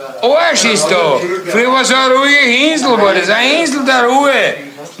 Arsch ist da. Früher war so eine ruhige Insel, war das, eine Insel der Ruhe.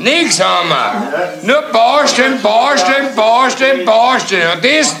 Nichts haben wir. Nur Baustellen, Baustellen, Baustellen, Baustellen. Und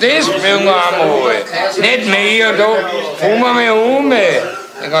das mögen wir einmal. Nicht mehr, da fahren wir mal um.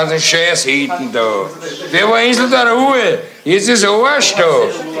 Den ganzen Scheiß hinten da. Wer war Insel der Ruhe? Jetzt ist Arsch da.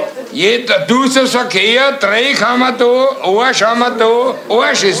 Jeder Verkehr, Dreck haben wir da, Arsch haben wir da,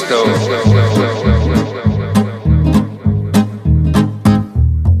 Arsch ist da.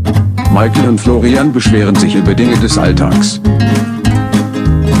 Michael und Florian beschweren sich über Dinge des Alltags.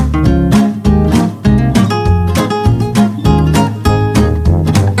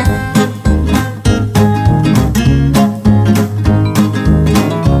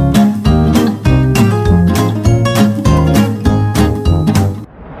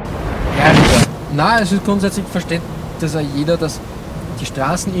 Nein, es ist grundsätzlich versteht das auch jeder, dass die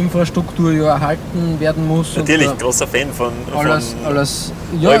Straßeninfrastruktur ja erhalten werden muss. Natürlich, und großer Fan von alles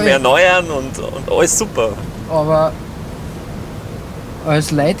ja, allem erneuern und alles super. aber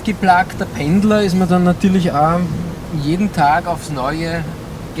als leidgeplagter Pendler ist man dann natürlich auch jeden Tag aufs Neue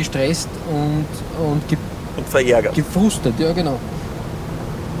gestresst und Und verärgert. gefrustet, ja genau.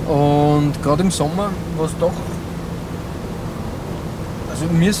 Und gerade im Sommer, was doch, also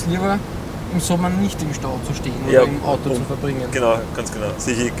mir ist lieber im Sommer nicht im Stau zu stehen oder im Auto zu verbringen. Genau, ganz genau.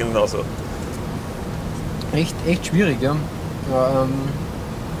 Sicher genauso. Echt schwierig, ja.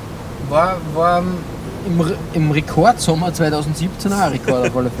 War im Rekordsommer 2017 auch ein Rekord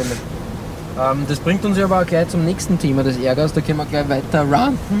auf alle Fälle. Das bringt uns ja aber auch gleich zum nächsten Thema des Ärgers, da können wir gleich weiter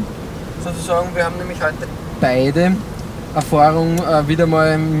ranten. Sozusagen, wir haben nämlich heute beide Erfahrung wieder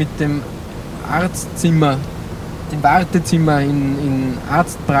mal mit dem Arztzimmer, dem Wartezimmer in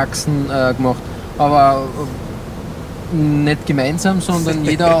Arztpraxen gemacht. Aber nicht gemeinsam, sondern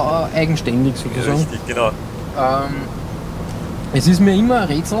jeder eigenständig sozusagen. Richtig, genau. Es ist mir immer ein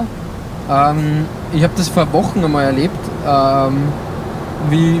Rätsel. Ich habe das vor Wochen einmal erlebt,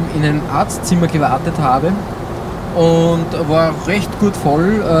 wie ich in einem Arztzimmer gewartet habe und war recht gut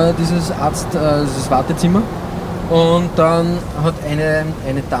voll, dieses Wartezimmer. Und dann hat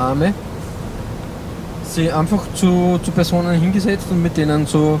eine Dame sich einfach zu Personen hingesetzt und mit denen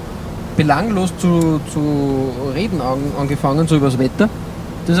so belanglos zu reden angefangen, so übers Wetter.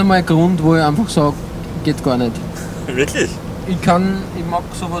 Das ist einmal ein Grund, wo ich einfach sage, geht gar nicht. Wirklich? Ich mag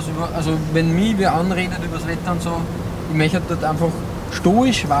sowas also wenn mich wer anredet übers Wetter und so, ich möchte dort einfach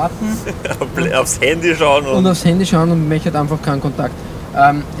stoisch warten. Aufs Handy schauen und aufs Handy schauen und möchte einfach keinen Kontakt.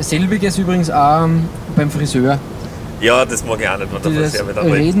 Selbiges übrigens auch beim Friseur. Ja, das mag ich auch nicht, wenn der Friseur wieder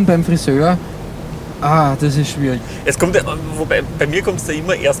redet. Reden beim Friseur, das ist schwierig. Es kommt, wobei bei mir kommt es da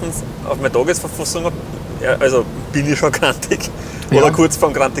immer erstens auf meine Tagesverfassung ab, also bin ich schon grantig oder kurz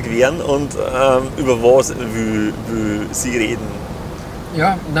vorm grantig werden und über was will sie reden.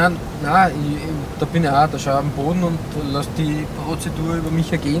 Ja, nein, da bin ich auch, da schaue ich am Boden und lasse die Prozedur über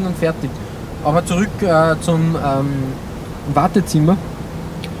mich ergehen und fertig. Aber zurück zum Wartezimmer.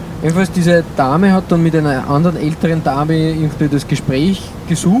 Jedenfalls diese Dame hat dann mit einer anderen älteren Dame irgendwie das Gespräch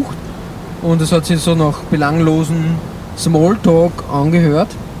gesucht und es hat sich so nach belanglosen Smalltalk angehört,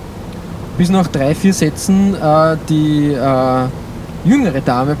 bis nach 3-4 Sätzen die jüngere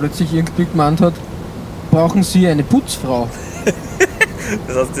Dame plötzlich irgendwie gemeint hat, brauchen Sie eine Putzfrau?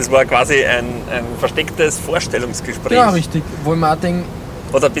 Das heißt, das war quasi ein verstecktes Vorstellungsgespräch. Ja, richtig, wo man auch denkt...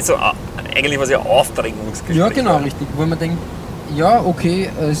 Oder eigentlich war es ja ein Aufdrängungsgespräch. Ja, genau, richtig, wo man denkt, ja, okay,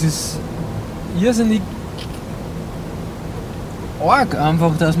 es ist irrsinnig arg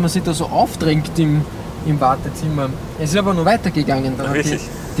einfach, dass man sich da so aufdrängt im Wartezimmer. Es ist aber noch weitergegangen. Dann hat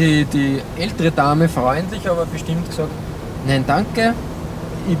die ältere Dame freundlich, aber bestimmt gesagt, nein, danke,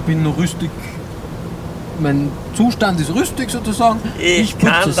 ich bin noch rüstig, mein Zustand ist rüstig sozusagen, ich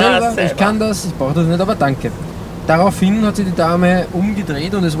putze selber, ich kann das, ich brauche das nicht, aber danke. Daraufhin hat sich die Dame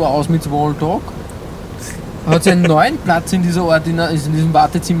umgedreht und es war aus mit Smalltalk. Hat sie einen neuen Platz in diesem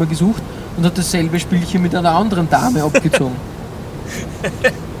Wartezimmer gesucht und hat dasselbe Spielchen mit einer anderen Dame abgezogen.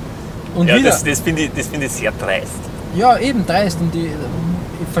 Und ja, wieder, das finde ich sehr dreist. Ja, eben dreist und ich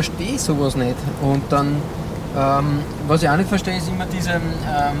verstehe sowas nicht. Und dann, was ich auch nicht verstehe, ist immer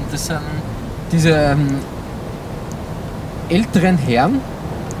diese älteren Herren,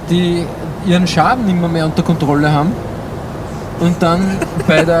 die ihren Schaden nicht mehr unter Kontrolle haben und dann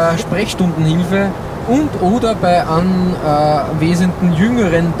bei der Sprechstundenhilfe und oder bei anwesenden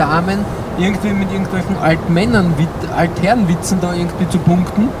jüngeren Damen irgendwie mit irgendwelchen Altherrenwitzen da irgendwie zu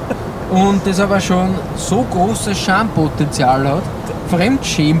punkten und das aber schon so großes Schampotenzial hat,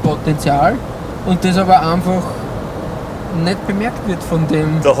 Fremdschämpotenzial und das aber einfach nicht bemerkt wird von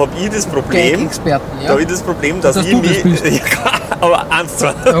dem Da habe ich das Problem, Experten. Ja? da hab ich das Problem, dass Dass ich du das mich. bist. Ja, aber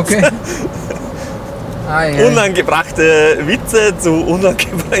 1:1. Okay. Unangebrachte Witze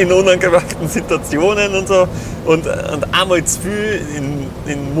in unangebrachten Situationen und so und einmal zu viel in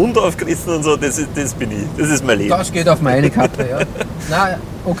den Mund aufgerissen und so, das bin ich. Das ist mein Leben. Das geht auf meine Kappe, ja. Na,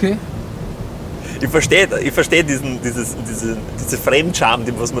 okay. Ich verstehe diese Fremdscham,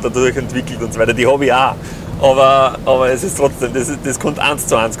 die was man dadurch entwickelt und so weiter, die habe ich auch. Aber es ist trotzdem, das kommt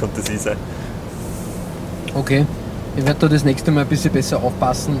 1:1 kommt das sein. Okay. Ich werde da das nächste Mal ein bisschen besser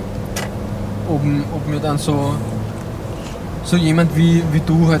aufpassen, ob mir dann so jemand wie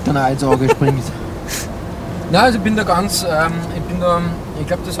du halt dann auch ins Auge springt. Nein, also ich bin da ganz, ich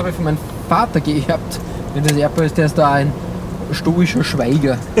glaube, das habe ich von meinem Vater geerbt. Wenn das erbbar ist, der ist da ein stoischer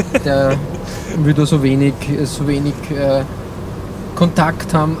Schweiger, der will da so wenig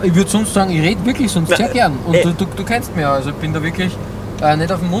Kontakt haben. Ich würde sonst sagen, ich rede wirklich sonst sehr gern. Und du kennst mich ja, also ich bin da wirklich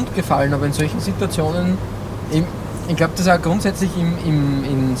nicht auf den Mund gefallen, aber in solchen Situationen, ich glaube, das auch grundsätzlich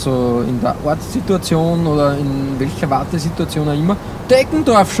in der Ortssituation oder in welcher Wartesituation auch immer,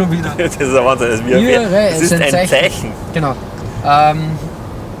 Deckendorf schon wieder. Das ist ein Wahnsinn, das ist ein Zeichen. Genau.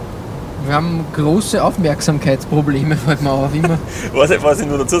 Wir haben große Aufmerksamkeitsprobleme, fällt mir auf immer. Was ich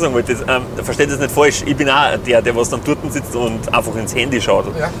nur dazu sagen wollte, versteht das nicht falsch, ich bin auch der was dann dort sitzt und einfach ins Handy schaut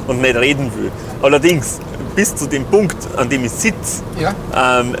und nicht reden will. Allerdings, bis zu dem Punkt, an dem ich sitze,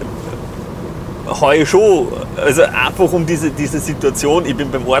 habe ich schon, also einfach um diese Situation, ich bin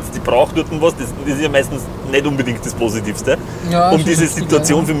beim Arzt, ich brauche dort was, das ist ja meistens nicht unbedingt das Positivste, um diese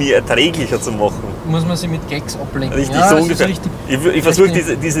Situation für mich erträglicher zu machen. Muss man sich mit Gags ablenken. Richtig, ja, so ungefähr. Ich versuche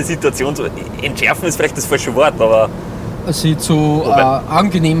richtig. diese Situation zu entschärfen, ist vielleicht das falsche Wort, aber sie zu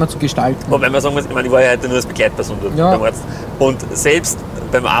angenehmer zu gestalten. Wobei man sagen muss, ich war ja heute nur als Begleitperson dort beim Arzt. Und selbst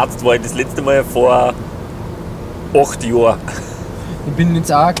beim Arzt war ich das letzte Mal vor 8 Jahren. Ich bin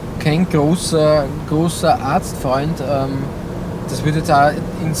jetzt auch kein großer Arztfreund. Das wird jetzt auch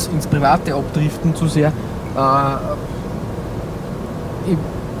ins Private abdriften zu sehr. Ich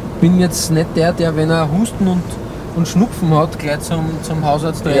bin jetzt nicht der, wenn er Husten und Schnupfen hat, gleich zum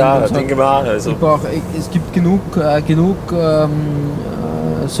Hausarzt rennt. Ja, und sagt, denke ich mal. Also. Es gibt genug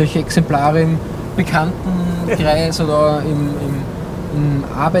solche Exemplare im Bekanntenkreis oder im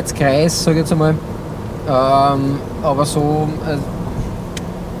Arbeitskreis, sage ich jetzt einmal. Aber so,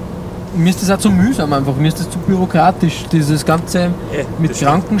 mir ist das auch zu mühsam einfach, mir ist das zu bürokratisch, dieses Ganze mit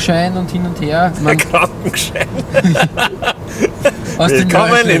Krankenschein und hin und her. Krankenschein?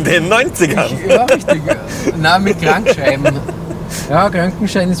 Willkommen in den 90ern. Ja, richtig. Nein, mit Krankschreiben. Ja,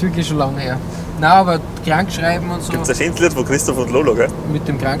 Krankenschein ist wirklich schon lange her. Nein, aber Krankschreiben und so. Gibt es ein schönes Lied von Christoph und Lolo, gell? Mit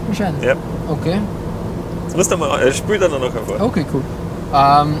dem Krankenschein? Ja. Okay. Das musst du mal, spiel dann noch vor. Okay, cool.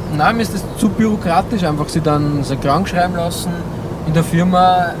 Nein, mir ist das zu bürokratisch, einfach sie dann so krank schreiben lassen, in der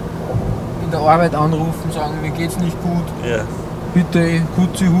Firma, in der Arbeit anrufen, sagen, mir geht's nicht gut, bitte,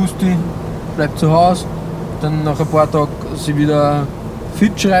 Kutzi, Husti, bleib zu Hause, dann nach ein paar Tagen sie wieder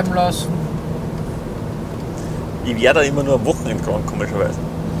fit schreiben lassen. Ich werde da immer nur am Wochenende krank, komischerweise.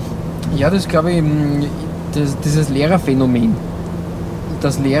 Ja, das glaube ich, dieses Lehrerphänomen.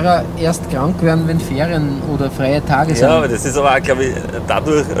 Dass Lehrer erst krank werden, wenn Ferien oder freie Tage sind. Ja, aber das ist aber auch, glaube ich,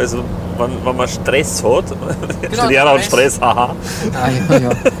 dadurch, also wenn man Stress hat, genau, Lehrer hat Stress, haha. Ja.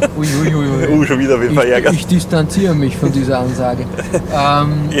 Ui. Schon wieder wen verärgert. Ich distanziere mich von dieser Ansage.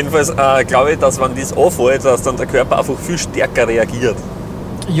 Jedenfalls glaube ich, dass wenn das anfällt, dass dann der Körper einfach viel stärker reagiert.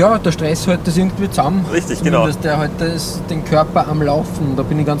 Ja, der Stress hält das irgendwie zusammen. Richtig, genau. Der hält den Körper am Laufen, da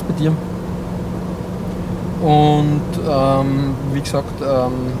bin ich ganz bei dir. Und wie gesagt,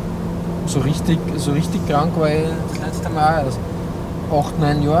 so richtig krank war ich das letzte Mal, also 8,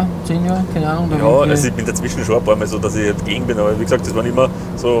 9 Jahre, 10 Jahre, keine Ahnung. Ja, also ich bin dazwischen schon ein paar Mal so, dass ich entgegen bin, aber wie gesagt, das waren immer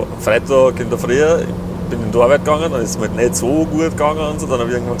so Freitag in der Früh, ich bin in die Arbeit gegangen, dann ist es mir nicht so gut gegangen und so, dann habe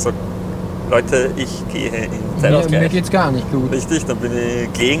ich irgendwann gesagt, Leute, ich gehe in Zeitausgleich. Mir geht's gar nicht gut. Richtig, dann bin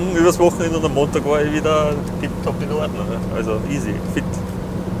ich gelegen übers Wochenende und am Montag war ich wieder tipptopp in Ordnung, also easy, fit.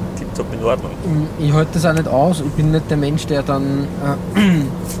 In Ordnung. Ich halte das auch nicht aus. Ich bin nicht der Mensch, der dann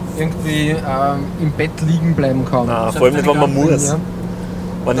irgendwie im Bett liegen bleiben kann. Nein, vor allem nicht, wenn man muss. Ja.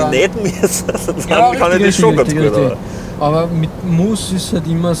 Wenn ich nicht muss, dann ja, kann ich das schon ganz gut. Aber mit muss ist halt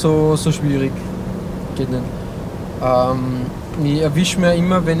immer so schwierig. Geht nicht. Ich erwische mir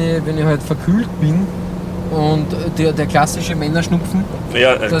immer, wenn ich halt verkühlt bin und der klassische Männerschnupfen,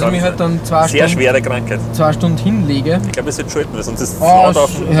 Ja, dass ich mich halt dann sehr schwere Krankheit. 2 Stunden hinlege. Ich glaube, es wird schalten, weil sonst ist es Oh, laut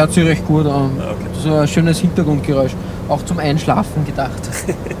auf. das hört sich recht gut an. Ja, okay. So ein schönes Hintergrundgeräusch. Auch zum Einschlafen gedacht.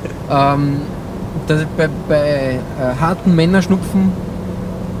 Dass ich bei harten Männerschnupfen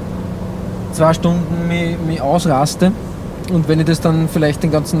 2 Stunden mich ausraste. Und wenn ich das dann vielleicht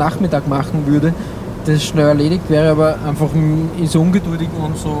den ganzen Nachmittag machen würde, das schnell erledigt wäre, aber einfach so ungeduldig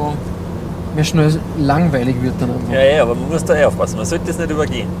und so mir schnell langweilig wird dann einfach. Ja, aber man muss da aufpassen, man sollte das nicht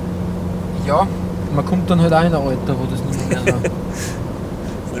übergehen. Ja, man kommt dann halt auch in ein Alter, wo das nicht mehr so...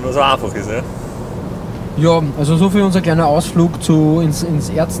 Das nicht mehr so einfach ist, ja. Ja, also so für unser kleiner Ausflug ins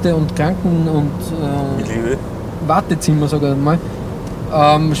Ärzte- und Kranken- und Mit Liebe. Wartezimmer, sage ich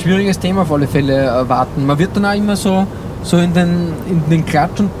mal. Schwieriges Thema auf alle Fälle, warten. Man wird dann auch immer so in den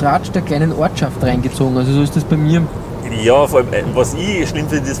Klatsch und Tratsch der kleinen Ortschaft reingezogen. Also so ist das bei mir. Ja, vor allem, was ich schlimm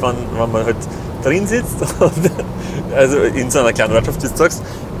finde, ist, wenn man halt drin sitzt, und, also in so einer kleinen Ortschaft, wie du sagst,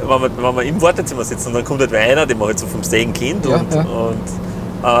 wenn man im Wartezimmer sitzt und dann kommt halt einer, den man halt so vom Stegen kennt, Ja, und, ja.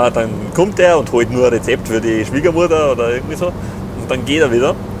 und dann kommt er und holt nur ein Rezept für die Schwiegermutter oder irgendwie so, und dann geht er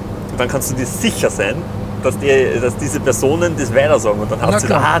wieder, und dann kannst du dir sicher sein, dass diese Personen das weitersagen, und dann hast du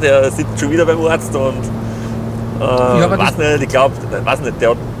klar. gesagt, der sitzt schon wieder beim Arzt und aber weiß nicht, ich glaube, der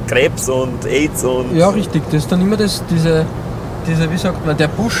hat Krebs und AIDS und... Ja, richtig. Das ist dann immer diese, wie sagt man, der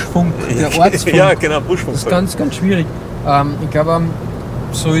Buschfunk, der Ortsfunk. Ja, genau, Buschfunk. Das ist ganz, ganz schwierig. Ich glaube,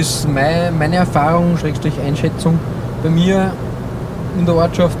 so ist meine Erfahrung, Schrägstrich Einschätzung, bei mir in der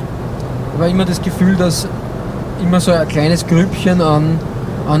Ortschaft war immer das Gefühl, dass immer so ein kleines Grüppchen an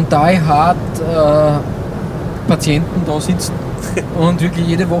die-hard Patienten da sitzen und wirklich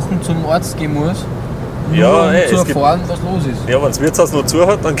jede Woche zum Arzt gehen muss, nur Ja, um ey, zu es gibt- erfahren, was los ist. Ja, wenn das Wirtshaus noch zu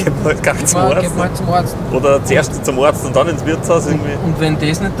hat, dann geht man halt gar nicht zum Arzt. Geht man halt zum Arzt. Oder zuerst zum Arzt und dann ins Wirtshaus irgendwie. Und wenn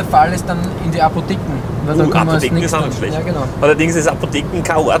das nicht der Fall ist, dann in die Apotheken. Weil dann kann man als Apotheken ist nächstes- auch nicht schlecht. Ja, genau. Allerdings ist Apotheken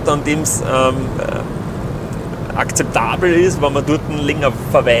kein Ort, an dem es akzeptabel ist, wenn man dort länger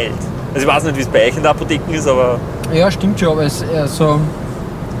verweilt. Also ich weiß nicht, wie es bei euch in der Apotheken ist, aber Ja, stimmt schon, aber es so,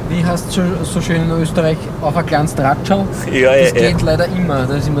 wie heißt es so schön in Österreich, auf ein kleines Tratschau. ja, Das geht leider immer,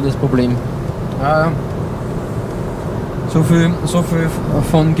 das ist immer das Problem. Ja. So viel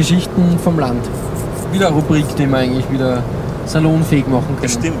von Geschichten vom Land. Wieder eine Rubrik, die wir eigentlich wieder salonfähig machen können.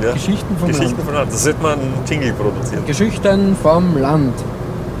 Das stimmt, ja. Geschichten vom Geschichten Land. von Land. Das sollte man einen Jingle produzieren. Geschichten vom Land.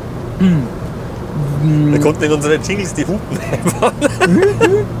 Wir konnten in unsere Jingles die Hupen einbauen.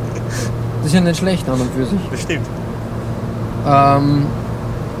 Das ist ja nicht schlecht an und für sich. Das stimmt.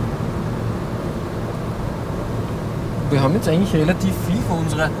 Wir haben jetzt eigentlich relativ viel von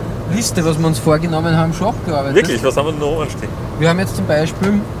unserer Liste, was wir uns vorgenommen haben, schon abgearbeitet. Wirklich, was haben wir noch anstehen? Wir haben jetzt zum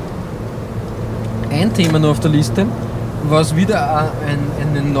Beispiel ein Thema noch auf der Liste, was wieder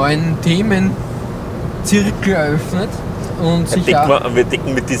einen neuen Themenzirkel eröffnet. Und sich auch, Wir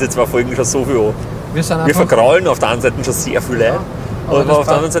decken mit diesen 2 Folgen schon so viel an. wir sind Wir einfach, vergraulen auf der einen Seite schon sehr viel Leute, aber aber das auf der passt.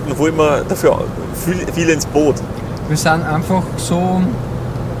 anderen Seite holen wir dafür viele ins Boot. wir sind einfach so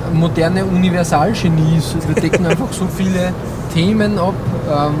moderne Universalgenies. Wir decken einfach so viele Themen ab,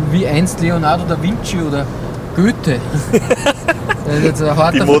 wie einst Leonardo da Vinci oder Goethe. Das ist jetzt ein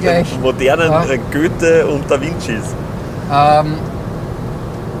harter Die Vergleich. modernen Ja. Goethe und Da Vincis.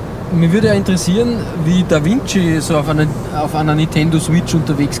 Mich würde ja interessieren, wie Da Vinci so auf einer Nintendo Switch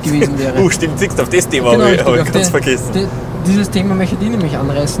unterwegs gewesen wäre. Stimmt, siehst du, auf das Thema Genau, habe richtig, ich auf ganz den- vergessen. Dieses Thema möchte ich nämlich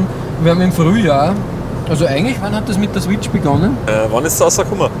anreißen. Wir haben im Frühjahr, also eigentlich, wann hat das mit der Switch begonnen? Wann ist es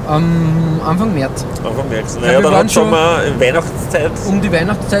rausgekommen? Anfang März. Anfang März. wir Naja, dann waren hat schon mal Weihnachtszeit. Um die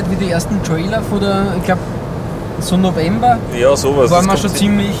Weihnachtszeit, wie die ersten Trailer von der, ich glaube, so November, Ja, sowas. waren wir das schon kommt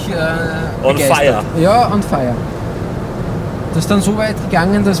ziemlich On begeistert. fire. Ja, on fire. Das ist dann so weit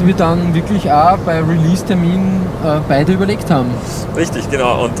gegangen, dass wir dann wirklich auch bei Release-Termin beide überlegt haben. Richtig,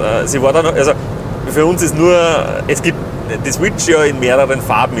 genau. Und sie war dann, also für uns ist nur, es gibt die Switch ja in mehreren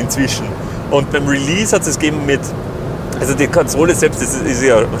Farben inzwischen. Und beim Release hat es gegeben mit, also die Konsole selbst ist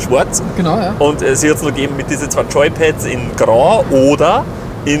ja schwarz. Genau, ja. Und sie hat es noch gegeben mit diesen 2 Joypads in Grau oder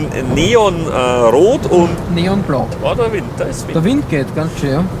in Neonrot und. Neonblau. Oh, der Wind, da ist Wind. Der Wind geht ganz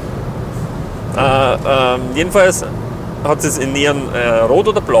schön, ja. Jedenfalls hat es in Neon Rot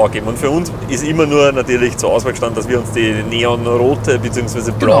oder Blau gegeben. Und für uns ist immer nur natürlich zur Auswahl gestanden, dass wir uns die Neonrote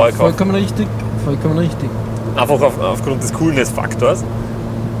bzw. blaue Genau, kaufen. vollkommen richtig. Vollkommen richtig. Einfach aufgrund des Coolness-Faktors.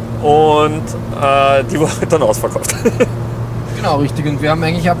 Und die war halt dann ausverkauft. Genau, richtig. Und wir haben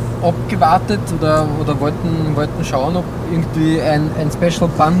eigentlich abgewartet oder wollten schauen, ob irgendwie ein Special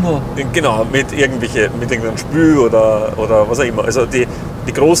Bundle. Genau, mit irgendeinem Spiel oder was auch immer. Also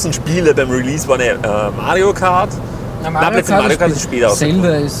die großen Spiele beim Release waren ja Mario Kart. Mario Kart ist später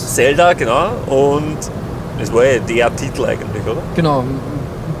Zelda Zelda, genau. Und das war ja der Titel eigentlich, oder? Genau,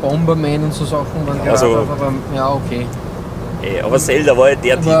 Bomberman und so Sachen waren also, aber ja, okay. Aber Zelda war ja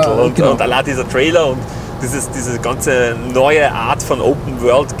der Titel und, genau. und allein dieser Trailer und diese ganze neue Art von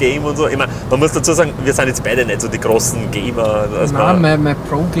Open-World-Game und so. Ich meine, man muss dazu sagen, wir sind jetzt beide nicht so die großen Gamer. Nein, meine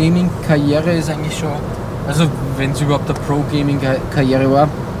Pro-Gaming-Karriere ist eigentlich schon, also wenn es überhaupt eine Pro-Gaming-Karriere war,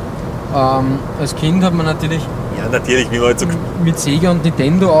 als Kind hat man natürlich, wie man halt so mit Sega und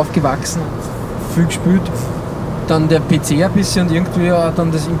Nintendo aufgewachsen, viel gespielt. Dann der PC ein bisschen und irgendwie hat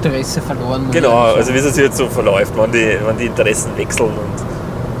dann das Interesse verloren. Genau, also wie es sich jetzt so verläuft, wenn die Interessen wechseln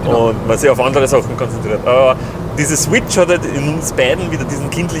und man sich auf andere Sachen konzentriert. Aber diese Switch hat halt in uns beiden wieder diesen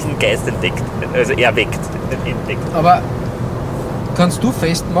kindlichen Geist entdeckt, also erweckt, entdeckt. Aber kannst du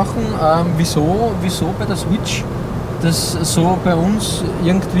festmachen, wieso bei der Switch das so bei uns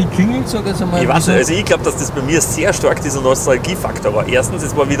irgendwie klingelt? Sag jetzt einmal, ich glaube, dass das bei mir sehr stark dieser Nostalgiefaktor war. Erstens,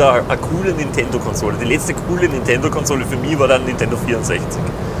 es war wieder eine coole Nintendo-Konsole. Die letzte coole Nintendo-Konsole für mich war dann Nintendo 64.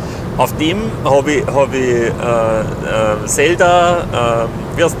 Auf dem habe ich Zelda,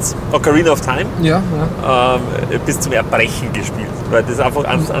 Ocarina of Time, bis zum Erbrechen gespielt. Weil das einfach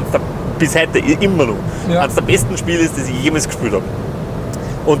bis heute immer noch eines der besten Spiele ist, das ich jemals gespielt habe.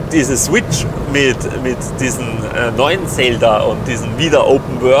 Und diese Switch mit diesen neuen Zelda und diesen wieder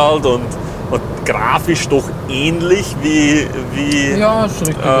Open World und grafisch doch ähnlich wie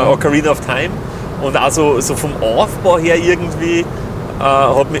Ocarina of Time und also so vom Aufbau her irgendwie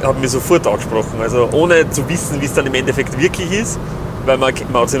hat mich sofort angesprochen. Also ohne zu wissen, wie es dann im Endeffekt wirklich ist, weil man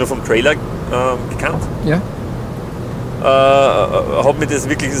hat sich nur vom Trailer gekannt. Ja. Hat mich das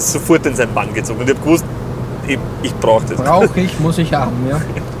wirklich sofort in seinen Bann gezogen und ich habe gewusst, ich brauche das. Muss ich haben,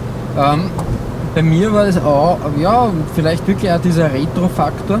 ja. Bei mir war das auch, vielleicht wirklich auch dieser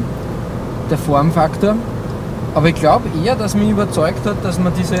Retro-Faktor, der Formfaktor. Aber ich glaube eher, dass mich überzeugt hat, dass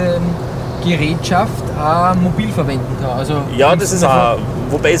man diese Gerätschaft auch mobil verwenden kann. Also ja, das ist auch,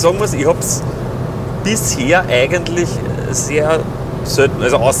 wobei ich sagen muss, ich habe es bisher eigentlich sehr selten,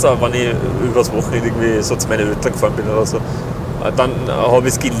 also außer wenn ich übers Wochenende irgendwie so zu meinen Eltern gefahren bin oder so, dann habe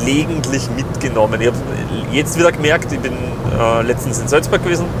ich es gelegentlich mitgenommen. Ich habe jetzt wieder gemerkt, ich bin letztens in Salzburg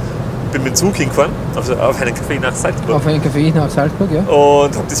gewesen, bin mit dem Zug hingefahren, auf einen Café nach Salzburg. Auf einen Café nach Salzburg, ja.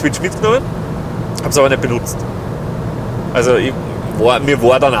 Und habe die Switch mitgenommen, habe es aber nicht benutzt. Also mir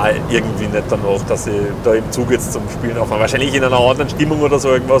war dann auch irgendwie nicht danach, dass ich da im Zug jetzt zum Spielen aufhöre. Wahrscheinlich in einer anderen Stimmung oder so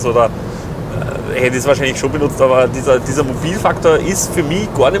irgendwas, oder hätte ich es wahrscheinlich schon benutzt, aber dieser Mobilfaktor ist für mich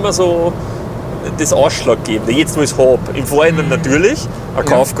gar nicht mehr so das Ausschlaggebende. Jetzt, wo ich es habe, im Vorhinein natürlich, ein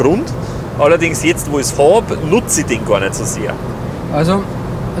Kaufgrund, allerdings jetzt, wo ich es habe, nutze ich den gar nicht so sehr. Also,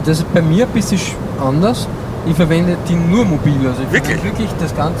 das ist bei mir ein bisschen anders. Ich verwende die nur mobil. Also ich wirklich? Wirklich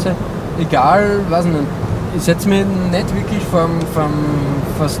das Ganze, egal, weiß nicht, ich setze mich nicht wirklich vor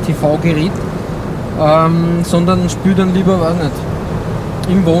das TV-Gerät, sondern spiele dann lieber, weiß nicht,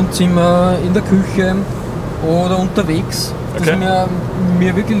 im Wohnzimmer, in der Küche oder unterwegs. Das ist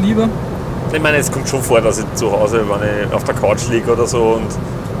mir wirklich lieber. Ich meine, es kommt schon vor, dass ich zu Hause, wenn ich auf der Couch liege oder so, und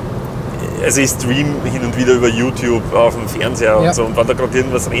also ich streame hin und wieder über YouTube auf dem Fernseher und so, und wenn da gerade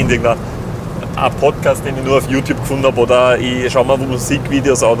irgendwas rennt, ein Podcast, den ich nur auf YouTube gefunden habe, oder ich schaue mir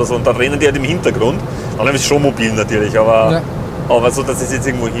Musikvideos an oder so, und dann rennen die halt im Hintergrund. Dann habe ich es schon mobil natürlich, aber so, dass ich es jetzt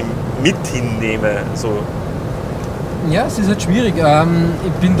irgendwo mit hinnehme. So. Ja, es ist halt schwierig.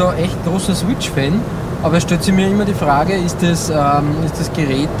 Ich bin da echt großer Switch-Fan, aber es stellt sich mir immer die Frage, ist das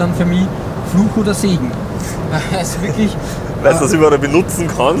Gerät dann für mich Fluch oder Segen? Also wirklich, weil du das überall benutzen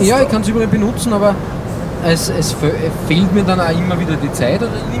kannst? Ja, ich kann es überall benutzen, aber es fehlt mir dann auch immer wieder die Zeit,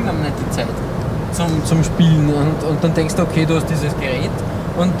 oder ich nehme mir nicht die Zeit zum Spielen. Und dann denkst du, okay, du hast dieses Gerät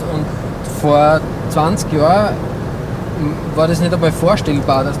und vor 20 Jahren war das nicht einmal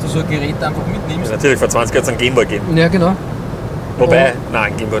vorstellbar, dass du so ein Gerät einfach mitnimmst. Ja, natürlich, vor 20 Jahren hat es einen Gameboy gegeben. Ja, genau. Wobei,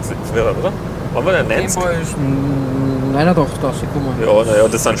 nein, ein Gameboy hat es nicht früher, oder? Waren wir der 90? Gameboy ist 89 rausgekommen. Ja, naja,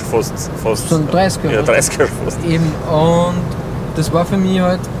 das sind schon fast so 30 Jahre. Ja, 30 Jahre fast. Eben, und das war für mich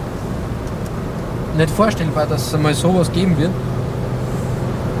halt nicht vorstellbar, dass es einmal sowas geben wird.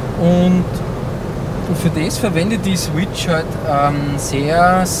 Und für das verwende ich die Switch halt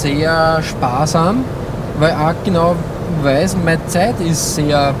sehr, sehr sparsam, weil auch genau weiß, meine Zeit ist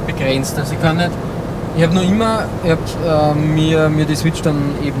sehr begrenzt. Also ich habe mir die Switch dann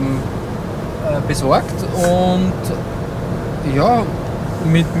eben besorgt und ja,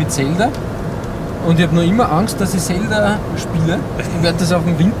 mit Zelda. Und ich habe noch immer Angst, dass ich Zelda spiele. Ich werde das auf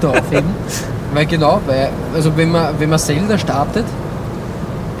den Winter aufheben. Weil wenn man Zelda startet,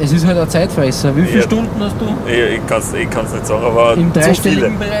 es ist halt ein Zeitfresser. Wie viele Ja. Stunden hast du? Ich kann es nicht sagen, aber Im zu viele.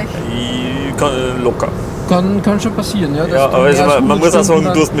 dreistelligen Bereich? Ich kann locker. Kann schon passieren, ja. dass Ja, du aber mehr also, als man 100 muss auch sagen,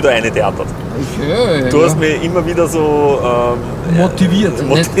 Stunden du hast mich da eine theatert. Ja, Du hast mich immer wieder so motiviert,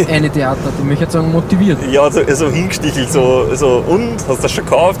 nicht eine Theater, ich möchte jetzt sagen motiviert. ja, so hingestichelt, so und, hast du das schon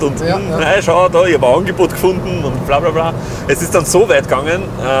gekauft und Ja, ja. Nein, schau da, ich habe ein Angebot gefunden und bla bla bla. Es ist dann so weit gegangen,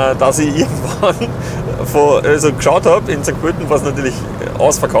 dass ich irgendwann geschaut habe, in St. Pölten war es natürlich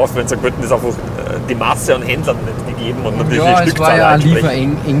ausverkauft, weil in St. Pölten ist einfach die Masse an Händlern nicht gegeben und natürlich Ja, die es war Stückzahl ja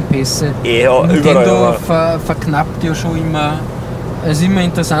entsprechend. Lieferengpässe. Ja, Nintendo überall. verknappt ja schon immer. Es ist immer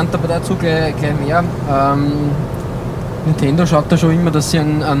interessant, aber dazu gleich mehr. Nintendo schaut da schon immer, dass sie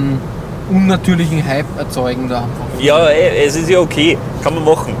einen unnatürlichen Hype erzeugen da einfach. Ja, es ist ja okay, kann man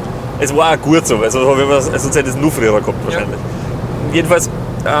machen. Es war auch gut so, also sonst hätte ich es nur früher gehabt wahrscheinlich. Jedenfalls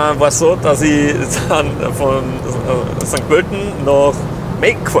war es so, dass ich dann von St. Pölten nach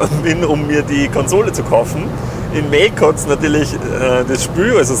Melk gefahren bin, um mir die Konsole zu kaufen. In Melk hat es natürlich das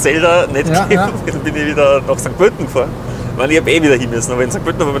Spiel, also Zelda, nicht Ja, gegeben. Dann bin ich wieder nach St. Pölten gefahren. Ich meine, ich habe wieder hin müssen, aber in St.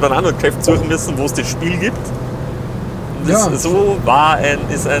 Pölten habe ich dann auch noch ein Geschäft suchen müssen, wo es das Spiel gibt. Das Ja. so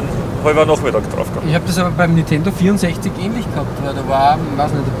ist ein halber Nachmittag drauf gegangen. Ich habe das aber beim Nintendo 64 ähnlich gehabt, weil da war, ich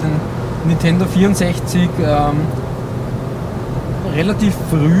weiß nicht, ich habe den Nintendo 64 relativ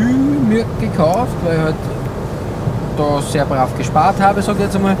früh mir gekauft, weil ich halt da sehr brav gespart habe, sage ich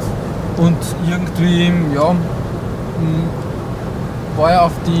jetzt einmal. Und irgendwie, ja, war ja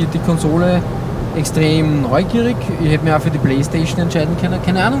auf die Konsole extrem neugierig. Ich hätte mich auch für die Playstation entscheiden können.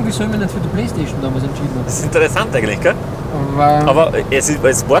 Keine Ahnung, wieso ich mich nicht für die Playstation damals entschieden habe. Das ist interessant eigentlich, gell? Weil, Aber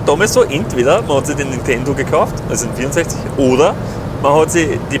es war damals so, entweder man hat sich den Nintendo gekauft, also den 64, oder man hat sich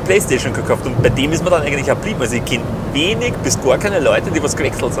die Playstation gekauft und bei dem ist man dann eigentlich auch geblieben. Also ich kenne wenig bis gar keine Leute, die was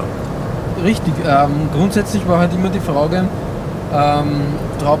gewechselt sind. richtig. Grundsätzlich war halt immer die Frage,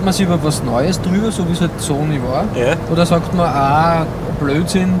 traut man sich über was Neues drüber, so wie es halt Sony war? Ja. Oder sagt man,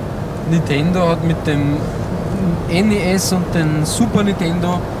 Blödsinn, Nintendo hat mit dem NES und dem Super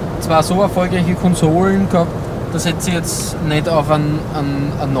Nintendo zwar so erfolgreiche Konsolen gehabt, das hätte sie jetzt nicht auf eine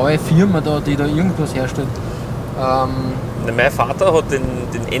neue Firma da, die da irgendwas herstellt. Mein Vater hat den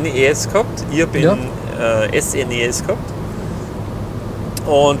NES gehabt, ich habe Ja. den SNES gehabt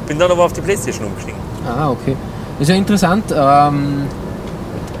und bin dann aber auf die Playstation umgestiegen. Okay. Das ist ja interessant.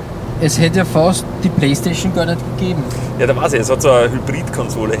 Es hätte ja fast die Playstation gar nicht gegeben. Ja, da weiß ich, es hat so eine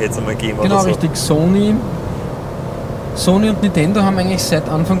Hybrid-Konsole hätte es einmal gegeben. Genau, oder so. richtig. Sony und Nintendo haben eigentlich seit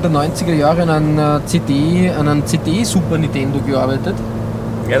Anfang der 90er Jahre an einem CD Super Nintendo gearbeitet.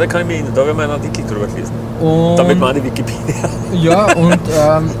 Ja, da kann ich mich erinnern, da habe ich mal einen Artikel drüber gelesen. Und Damit meine ich Wikipedia. ja, und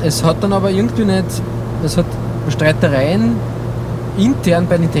es hat dann aber irgendwie nicht, es hat Streitereien intern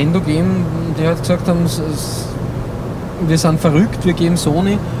bei Nintendo gegeben, die halt gesagt haben, wir sind verrückt, wir geben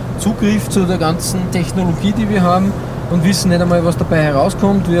Sony Zugriff zu der ganzen Technologie, die wir haben und wissen nicht einmal, was dabei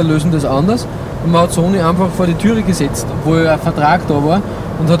herauskommt, wir lösen das anders. Und man hat Sony einfach vor die Türe gesetzt, obwohl ein Vertrag da war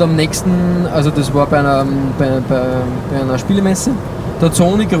und hat am nächsten, also das war bei einer Spielemesse, da hat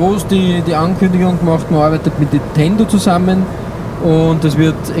Sony groß die Ankündigung gemacht, man arbeitet mit Nintendo zusammen und das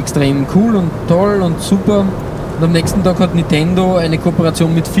wird extrem cool und toll und super. Und am nächsten Tag hat Nintendo eine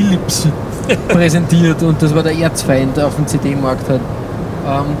Kooperation mit Philips präsentiert und das war der Erzfeind auf dem CD-Markt halt.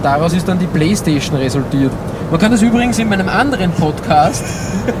 Daraus ist dann die Playstation resultiert. Man kann das übrigens in meinem anderen Podcast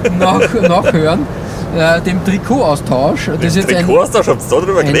nachhören, dem Trikotaustausch. Das ist jetzt Trikotaustausch, habt ihr da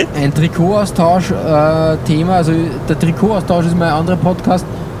drüber geredet? ein Trikotaustausch-Thema. Also der Trikotaustausch ist mein anderer Podcast,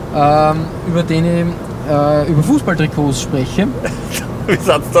 über den ich über Fußballtrikots spreche. Wie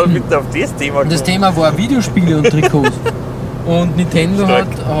seid ihr dann mit auf das Thema Und das gekommen? Thema war Videospiele und Trikots. Und Nintendo Stark.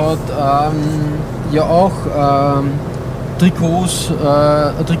 hat ja auch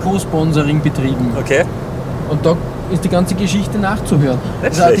Trikotsponsoring betrieben. Okay. Und da ist die ganze Geschichte nachzuhören.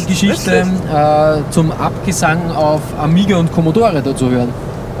 Nicht Also auch die schlecht, Geschichte nicht zum Abgesang auf Amiga und Commodore dazu hören.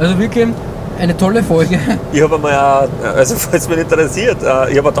 Also wirklich eine tolle Folge. Ich habe einmal, also falls mich interessiert,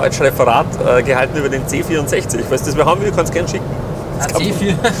 ich habe ein Deutschreferat gehalten über den C64. Falls das wir haben, wir können es gerne schicken.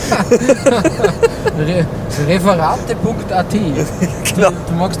 C4. Referate.at. Genau.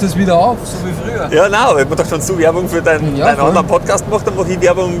 Du machst das wieder auf, so wie früher. Ja, nein, aber ich habe doch schon so Werbung für deinen Ja, voll. anderen Podcast gemacht, dann mache ich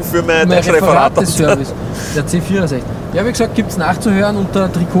Werbung für mein Deutschreferat. Referate-Service, der C64. Ja, wie gesagt, gibt es nachzuhören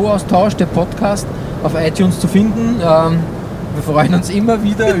unter Trikotaustausch, der Podcast auf iTunes zu finden. Wir freuen uns immer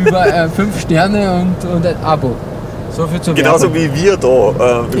wieder über 5 Sterne und ein Abo. So viel zur Genauso Werbung. wie wir da.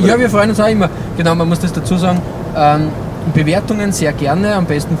 Ja, wir freuen uns auch immer. Genau, man muss das dazu sagen. Bewertungen sehr gerne, am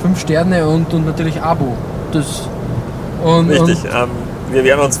besten 5 Sterne und natürlich Abo. Das, Richtig. Wir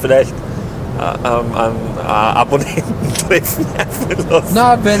werden uns vielleicht Abonnententreffen einfallen lassen.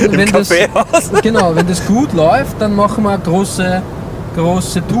 Na, wenn Kaffeehaus. das gut läuft, dann machen wir eine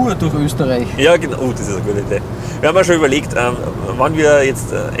große Tour durch Österreich. Ja, genau. Das ist eine gute Idee. Wir haben ja schon überlegt, wann wir jetzt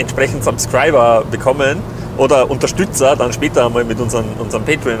entsprechend Subscriber bekommen oder Unterstützer, dann später einmal mit unserem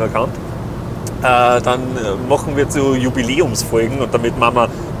Patreon-Account, dann machen wir so Jubiläumsfolgen und damit machen wir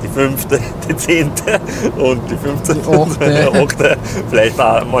die 5., die 10. und die 15., Die 8., vielleicht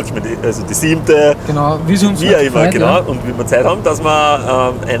auch manchmal die 7. Genau, wie es uns Wie auch halt immer, gefällt, genau. ja. Und wie wir Zeit haben, dass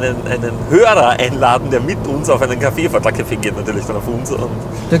wir einen Hörer einladen, der mit uns auf einen Kaffee fährt. Der Kaffee geht natürlich dann auf uns. Und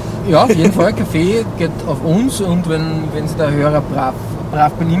Ja, auf jeden Fall. Kaffee geht auf uns und wenn sich der Hörer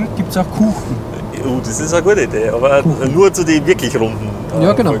brav benimmt, gibt es auch Kuchen. das ist eine gute Idee, aber nur zu den wirklich runden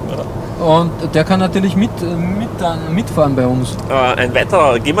Ja, genau. Folgen, oder? Und der kann natürlich mitfahren bei uns. Ein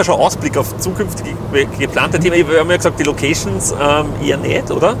weiterer, geben wir schon Ausblick auf zukünftige geplante Themen. Wir haben ja gesagt, die Locations eher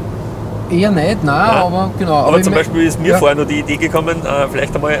nicht, oder? Eher nicht, nein, Ja. aber genau. Aber zum Beispiel ist mir ja. vorher noch die Idee gekommen,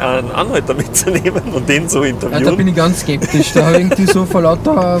 vielleicht einmal einen Anhalter mitzunehmen und den zu Ja, interviewen. da bin ich ganz skeptisch. Da habe ich irgendwie so vor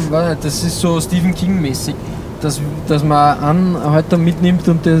lauter, das ist so Stephen King-mäßig, dass man einen Anhalter mitnimmt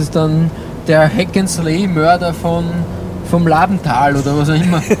und das ist dann der Hack-and-Slay-Mörder vom Labental oder was auch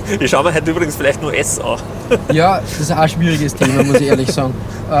immer. Ich schaue mir heute übrigens vielleicht nur S an. Ja, das ist auch ein schwieriges Thema, muss ich ehrlich sagen.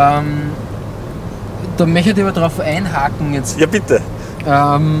 Da möchte ich aber drauf einhaken jetzt. Ja, bitte.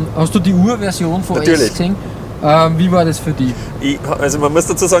 Hast du die Urversion von Natürlich. S gesehen? Wie war das für dich? Also man muss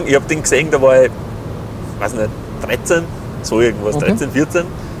dazu sagen, ich habe den gesehen, da war ich, weiß nicht, 13, so irgendwas, Okay. 13, 14.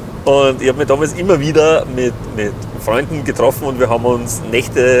 Und ich habe mich damals immer wieder mit Freunden getroffen und wir haben uns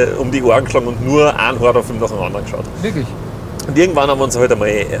Nächte um die Ohren geschlagen und nur einen Horrorfilm nach dem anderen geschaut. Wirklich? Und irgendwann haben wir uns halt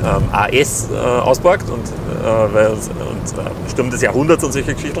einmal AS ausgepackt und Sturm des Jahrhunderts und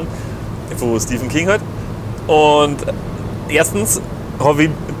solche Geschichten von Stephen King halt. Und erstens habe ich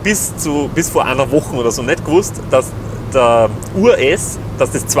bis vor einer Woche oder so nicht gewusst, dass der Ur-S, dass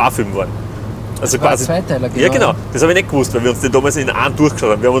das 2 Filme waren. Also Das war ein quasi. Zweiteiler, genau. Ja, genau. Das habe ich nicht gewusst, weil wir uns den damals in einem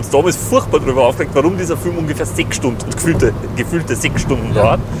durchgeschaut haben. Wir haben uns damals furchtbar darüber aufgeregt, warum dieser Film ungefähr 6 Stunden, gefühlte 6 Stunden Ja.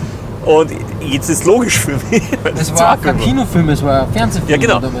 dauert. Und jetzt ist es logisch für mich. Weil Das zwei war kein Filme waren. Kinofilm, es war ein Fernsehfilm. Ja,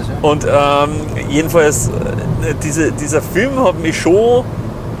 genau. Damals, ja. Und jedenfalls, dieser Film hat mich schon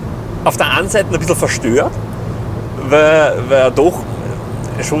auf der einen Seite ein bisschen verstört, weil er doch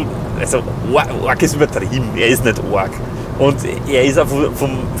schon, also arg ist übertrieben, er ist nicht arg. Und er ist auch von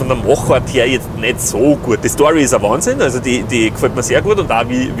der Machart her jetzt nicht so gut. Die Story ist ein Wahnsinn, also die gefällt mir sehr gut und auch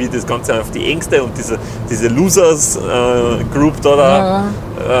wie das Ganze auf die Ängste und diese Losers-Group da,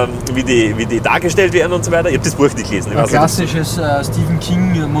 wie die dargestellt werden und so weiter. Ich habe das Buch nicht gelesen. Ich Ein weiß nicht, klassisches Stephen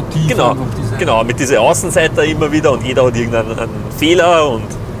King-Motiv. Genau, einfach diese. genau, mit diesen Außenseiter immer wieder und jeder hat irgendeinen Fehler und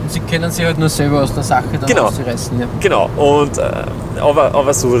Und sie können sich halt nur selber aus der Sache dann Genau. rausreißen. Ja. genau. Und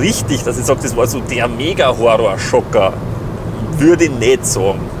aber so richtig, dass ich sage, das war so der Mega-Horror-Schocker, würde ich nicht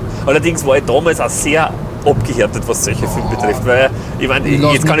sagen. Allerdings war ich damals auch sehr abgehärtet, was solche Filme betrifft, weil ich meine,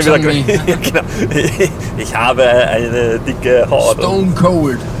 Lass jetzt kann ich mich wieder sagen, genau, ich habe eine dicke Haut. Stone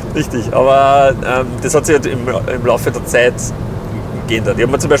Cold. Richtig, aber das hat sich halt im Laufe der Zeit geändert. Ich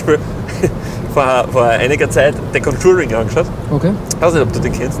habe mir zum Beispiel vor einiger Zeit The Conjuring angeschaut. Okay. Ich weiß nicht, ob du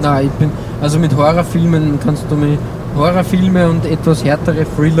den kennst. Nein, ich bin. Also mit Horrorfilmen kannst du mich. Horrorfilme und etwas härtere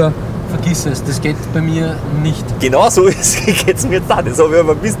Thriller, vergiss es. Das geht bei mir nicht. Genau so geht es mir jetzt auch. Das habe ich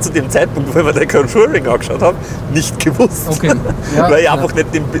aber bis zu dem Zeitpunkt, wo ich mir The Conjuring angeschaut habe, nicht gewusst. Okay. Ja, Weil ich ja. einfach nicht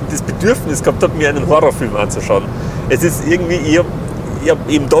das Bedürfnis gehabt habe, mir einen Horrorfilm anzuschauen. Es ist irgendwie, ich hab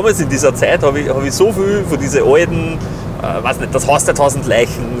eben damals in dieser Zeit habe ich so viel von diesen alten, weiß nicht, das Haus der 1000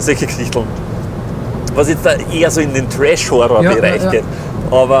 Leichen, solche Geschichten, was jetzt da eher so in den Trash-Horror-Bereich Ja, ja. geht.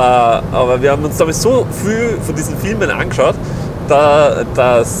 Aber wir haben uns damals so viel von diesen Filmen angeschaut, dass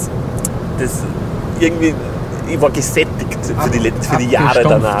das irgendwie, ich war gesättigt für die Jahre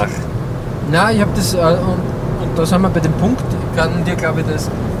Abgestumpft. danach. Nein, ich habe das. Und da sind wir bei dem Punkt. Ich kann dir, glaube ich, das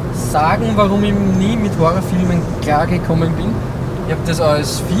sagen, warum ich nie mit Horrorfilmen klargekommen bin. Ich habe das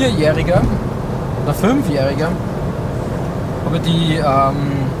als 4-Jähriger oder 5-Jähriger. Aber die.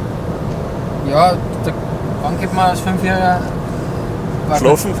 Wann geht man als 5-Jähriger?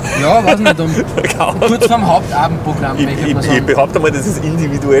 Schlafen? Ja, weiß nicht. Kaum. Kurz vorm Hauptabendprogramm, möchte ich mal Ich sagen. behaupte mal, das ist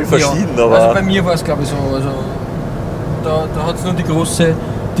individuell verschieden, Ja, aber also bei mir war es, glaube ich, so. Also, da hat es nur die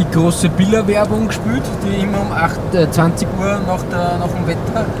große Billerwerbung gespielt, die immer um 20 Uhr nach dem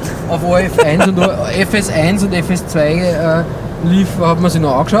Wetter auf ORF1 und FS1 und FS2 lief, hat man sich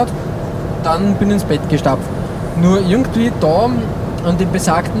noch angeschaut. Dann bin ich ins Bett gestapft. Nur irgendwie da an dem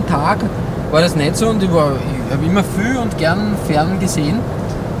besagten Tag war das nicht so und ich habe immer viel und gern fern gesehen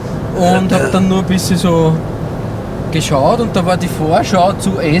und habe dann nur ein bisschen so geschaut und da war die Vorschau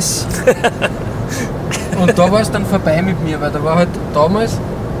zu S. Und da war es dann vorbei mit mir, weil da war halt damals,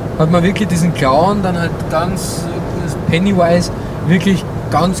 hat man wirklich diesen Clown dann halt ganz, Pennywise, wirklich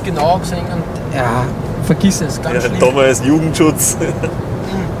ganz genau gesehen und ja, vergiss es, ganz schlimm. Damals Jugendschutz.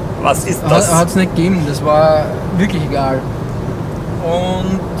 Was ist das? Hat es nicht gegeben, das war wirklich egal.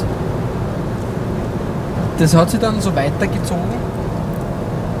 Und das hat sich dann so weitergezogen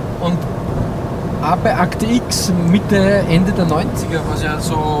und auch bei Akte X Mitte, Ende der 90er, was ja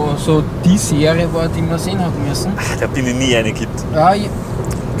so die Serie war, die man sehen hat müssen. Ach, da bin ich nie reingekippt. Ja, Ich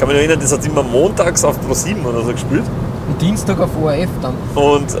kann mich noch erinnern, das hat immer montags auf Pro7 oder so gespielt. Dienstag auf ORF dann.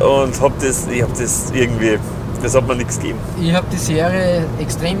 Und ich hab das irgendwie, das hat mir nichts gegeben. Ich habe die Serie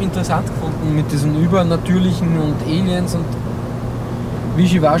extrem interessant gefunden mit diesen Übernatürlichen und Aliens und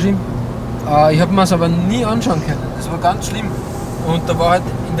Wischiwaschi. Ich habe mir es aber nie anschauen können. Das war ganz schlimm. Und da war halt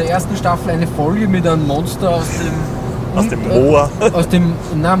in der ersten Staffel eine Folge mit einem Monster aus dem Moor.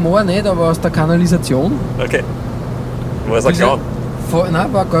 Nein, Moor nicht, aber aus der Kanalisation. Okay. War es ein Clown?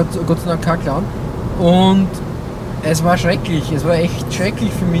 Nein, war Gott sei Dank kein Clown. Und es war schrecklich. Es war echt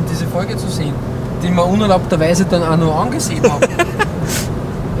schrecklich für mich, diese Folge zu sehen, die ich mir unerlaubterweise dann auch noch angesehen habe.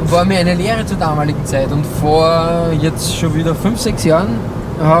 War mir eine Lehre zur damaligen Zeit. Und vor jetzt schon wieder 5-6 Jahren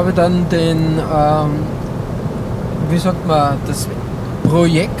habe ich dann das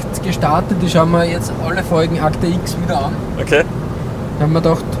Projekt gestartet. Ich schaue mir jetzt alle Folgen Akte X wieder an. Okay. Da haben wir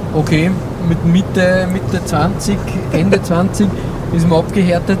gedacht, okay, mit Mitte 20, Ende 20 ist man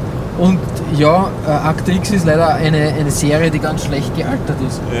abgehärtet. Und ja, Akte X ist leider eine Serie, die ganz schlecht gealtert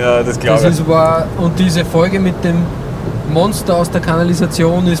ist. Ja, das glaube ich. Und diese Folge mit dem Monster aus der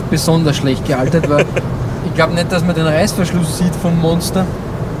Kanalisation ist besonders schlecht gealtert, weil ich glaube nicht, dass man den Reißverschluss sieht vom Monster,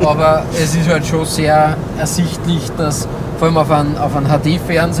 aber es ist halt schon sehr ersichtlich, dass vor allem auf einem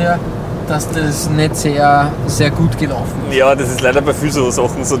HD-Fernseher, dass das nicht sehr, sehr gut gelaufen ist. Ja, das ist leider bei vielen so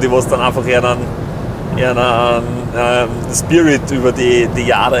Sachen so, die was dann einfach eher einen Spirit über die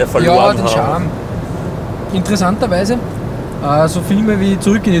Jahre verloren haben. Ja, den Charme. Interessanterweise, so Filme wie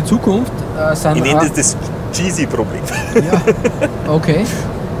Zurück in die Zukunft sind ich nenne das Cheesy-Problem. Ja, okay.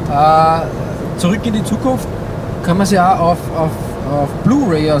 Zurück in die Zukunft kann man sich auch auf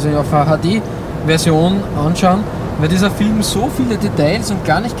Blu-ray, also auf eine HD-Version anschauen, weil dieser Film so viele Details und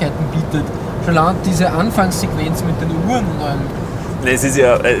Kleinigkeiten bietet. Schon allein diese Anfangssequenz mit den Uhren. Es ist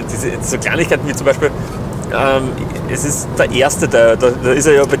ja so Kleinigkeiten wie zum Beispiel, es ist der erste, da ist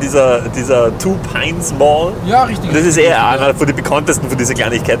er ja bei dieser Two Pines Mall. Ja, richtig. Und das ist einer von den bekanntesten von diesen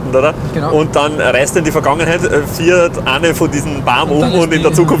Kleinigkeiten, oder? Genau. Und dann reist er in die Vergangenheit, fährt eine von diesen Bäumen um und in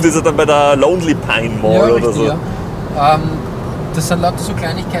der Zukunft ist er dann bei der Lonely Pine Mall ja, oder richtig, so. Ja. Das sind lauter so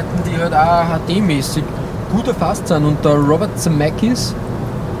Kleinigkeiten, die halt auch HD-mäßig gut erfasst sind. Und der Robert Zemeckis,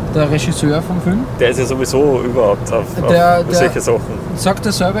 der Regisseur vom Film, der ist ja sowieso überhaupt auf solche Sachen. Sagt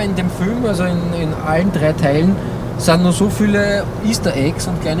er selber, in dem Film, also in allen 3 Teilen, sind noch so viele Easter Eggs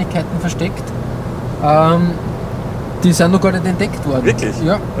und Kleinigkeiten versteckt, die sind noch gar nicht entdeckt worden. Wirklich?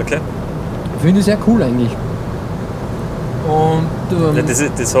 Ja. Okay. Finde ich sehr cool eigentlich. Und ja,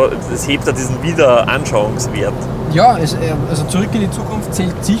 das hebt ja diesen Wiederanschauungswert. ja, also Zurück in die Zukunft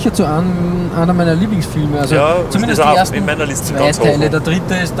zählt sicher zu einer meiner Lieblingsfilme. Also ja, zumindest ist die auch ersten in meiner Liste 2 ganz Teile. hoch. Der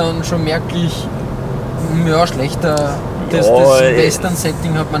dritte ist dann schon merklich schlechter. Das Ja,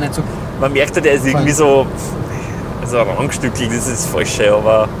 Western-Setting hat man nicht so. Man merkt ja, der ist irgendwie so Rangstückel, das ist das Falsche,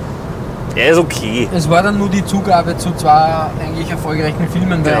 aber er ist okay. Es war dann nur die Zugabe zu 2 eigentlich erfolgreichen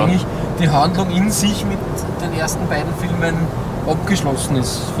Filmen, weil Ja. eigentlich die Handlung in sich mit den ersten beiden Filmen abgeschlossen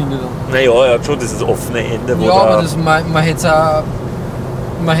ist, finde ich dann. Naja, er hat schon dieses offene Ende, wo Ja, aber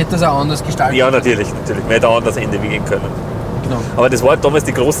man hätte das auch anders gestalten ja, können. natürlich. Man hätte auch an das Ende wählen können. Genau. Aber das war halt damals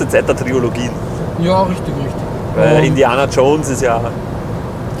die große Zeit der Trilogien. Ja, richtig. Weil Und- Indiana Jones ist ja...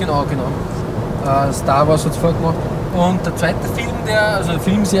 Genau. Star Wars hat es vorgemacht. Und der zweite Film, also eine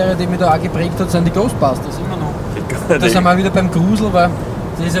Filmserie, die mich da auch geprägt hat, sind die Ghostbusters, immer noch. Da sind wir wieder beim Grusel, weil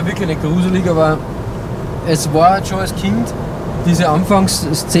das ist ja wirklich nicht gruselig, aber es war halt schon als Kind diese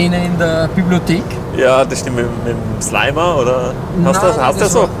Anfangsszene in der Bibliothek. Ja, das stimmt mit dem Slimer, oder? Hast du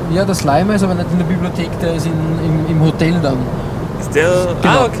das so? Ja, der Slimer ist aber nicht in der Bibliothek, der ist im Hotel dann. Ist der...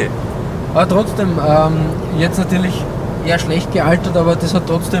 Genau. Ah, okay. Aber trotzdem, jetzt natürlich eher schlecht gealtert, aber das hat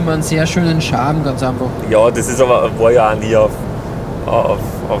trotzdem einen sehr schönen Charme, ganz einfach. Ja, das ist aber, war ja auch nie auf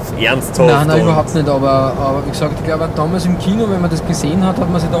ernsthaft. Nein, und- überhaupt nicht, aber wie gesagt, ich glaube damals im Kino, wenn man das gesehen hat,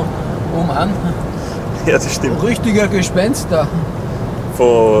 hat man sich gedacht, oh Mann, Ja, das stimmt. richtiger Gespenster.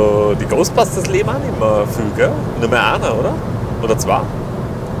 Von die Ghostbusters leben auch nicht mehr viel, gell? Nur mehr einer, oder? Oder 2?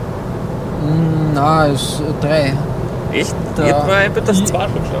 Nein, es ist 3. Echt? Da- Ich hätte mir das ich- 2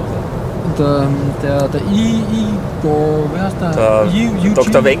 schon geschaut. der wie heißt der? Der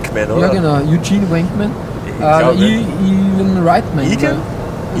Dr. Wankman, oder? Ja, genau, Eugene Wankman. glaube, Ian Reitman. Egan?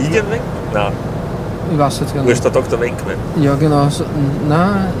 Egan Wankman? Nein, Ich weiß jetzt gar wo nicht. ist der Dr. Wankman? Ja, genau. So,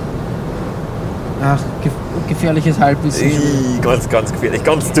 nein. Ach, gefährliches Halbwissen. Ganz, ganz gefährlich.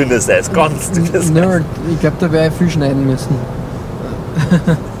 Ganz dünnes Eis, ganz dünnes Eis. Nerd. Ich glaube, da wäre ich viel schneiden müssen.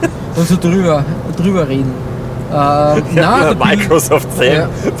 Und so drüber reden. Ja, der Microsoft Sam Ja.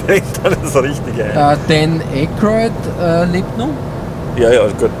 bringt dann das Richtige ein. Dan Aykroyd lebt noch. Ja,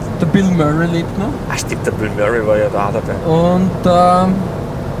 gut. Der Bill Murray lebt noch. Ah, stimmt, der Bill Murray war ja da dabei. Und der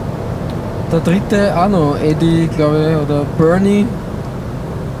dritte auch noch. Eddie, glaube ich, oder Bernie.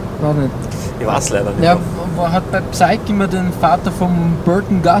 War nicht. Ich weiß leider nicht. Ja, hat bei Psych immer den Vater von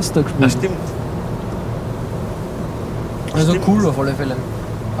Burton Guster Ah, gespielt. stimmt. Also Stimmt. cool auf alle Fälle.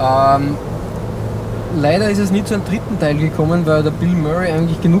 Leider ist es nie zu einem dritten Teil gekommen, weil der Bill Murray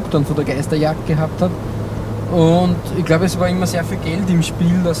eigentlich genug dann von der Geisterjagd gehabt hat. Und ich glaube, es war immer sehr viel Geld im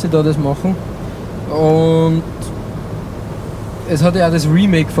Spiel, dass sie da das machen. Und es hat ja auch das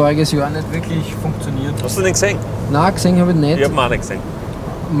Remake voriges Jahr nicht wirklich funktioniert. Hast du den gesehen? Nein, gesehen habe ich nicht. Ich habe ihn auch nicht gesehen.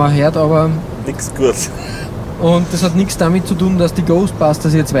 Man hört aber... Nichts gut. Und das hat nichts damit zu tun, dass die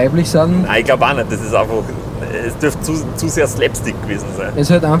Ghostbusters jetzt weiblich sind. Nein, ich glaube auch nicht. Das ist einfach. Es dürfte zu sehr Slapstick gewesen sein. Es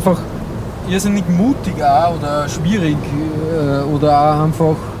ist halt einfach irrsinnig mutig auch oder schwierig oder auch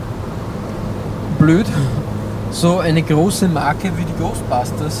einfach blöd, so eine große Marke wie die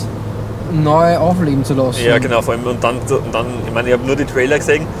Ghostbusters neu aufleben zu lassen. Ja, genau. Vor allem, und dann ich meine, ich habe nur die Trailer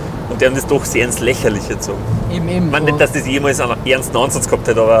gesehen und die haben das doch sehr ins Lächerliche gezogen. Eben. Ich meine nicht, dass das jemals einen ernsten Ansatz gehabt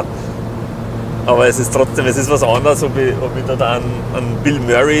hätte, aber es ist trotzdem, es ist was anderes, ob ich da einen Bill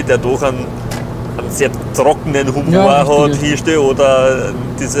Murray, der doch einen sehr trockenen Humor Ja, hat, richtig. hinstelle, oder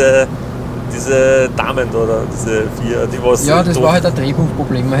diese Damen oder diese vier, die was. Ja, das doch- war halt ein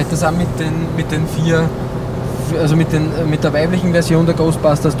Drehbuchproblem. Man hätte das auch mit den vier, also mit der weiblichen Version der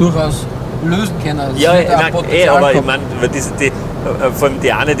Ghostbusters durchaus lösen können. Also Ja, es hätte auch nein, Potenzial aber ich gehabt. meine, vor allem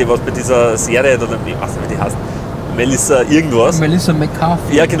die eine, die was bei dieser Serie, oder ich weiß nicht, wie die heißt, Melissa irgendwas. Melissa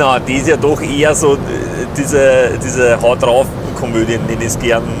McCarthy. Ja, genau, die ist ja doch eher so diese Haut drauf Komödien, nenne ich es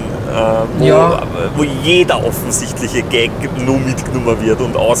gern, Ja. wo jeder offensichtliche Gag nur mitgenommen wird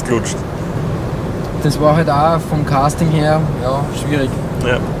und ausgelutscht. Das war halt auch vom Casting her schwierig.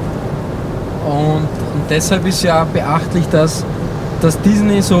 Ja. Und deshalb ist ja beachtlich, dass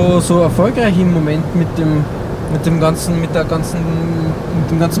Disney so erfolgreich im Moment mit dem ganzen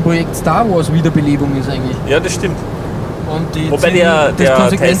Projekt Star Wars Wiederbelebung ist eigentlich. Ja, das stimmt. Und die Wobei ziehen der das Teil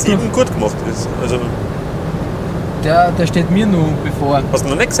konsequent 7 durch. gut gemacht ist. Also, Der steht mir nur bevor. hast du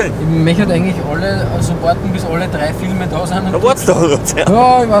noch nicht gesehen? Ich möchte halt eigentlich also warten, bis alle 3 Filme da sind. Da wartest du doch noch.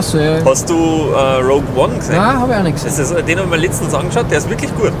 Ja, ich weiß ja. Hast du Rogue One gesehen? Nein, habe ich auch nicht Das gesehen. ist, den habe ich mir letztens angeschaut, der ist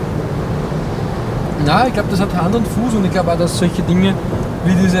wirklich gut. Nein, ich glaube, das hat Hand und Fuß und ich glaube auch, dass solche Dinge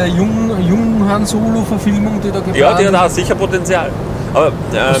wie diese jungen Han Solo-Verfilmung, die da geplant Ja, der hat auch sicher Potenzial. Aber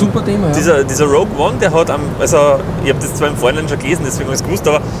super Thema, ja. dieser Rogue One, der hat also ich habe das zwar im Vorhinein schon gelesen, deswegen habe ich es gewusst,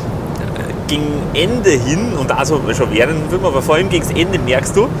 aber gegen Ende hin und auch so schon während dem Film, aber vor allem gegen das Ende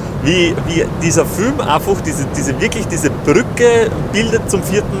merkst du, wie dieser Film einfach diese Brücke bildet zum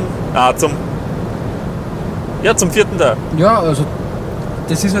vierten Teil. Ja, also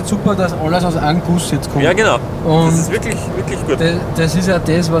das ist halt super, dass alles aus einem Guss jetzt kommt. Ja, genau. Und das ist wirklich, wirklich gut. Das ist ja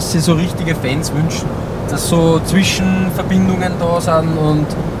das, was sich so richtige Fans wünschen. Dass so Zwischenverbindungen da sind und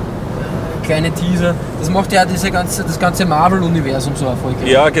kleine Teaser. Das macht ja das ganze Marvel-Universum so erfolgreich.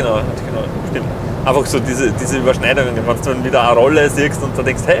 Ja, genau, stimmt. Einfach so diese Überschneidungen, wenn du dann wieder eine Rolle siehst und dann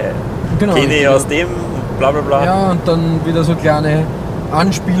denkst, hey, Genau, kenne ich ja. aus dem und bla bla bla. Ja, und dann wieder so kleine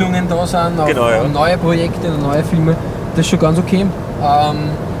Anspielungen da sind auf Genau, ja. neue Projekte und neue Filme. Das ist schon ganz okay.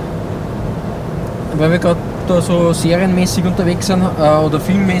 Weil wir gerade da so serienmäßig unterwegs sind oder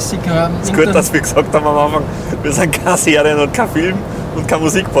filmmäßig. Es ist gut, dass wir gesagt haben am Anfang, wir sind keine Serien und kein Film und kein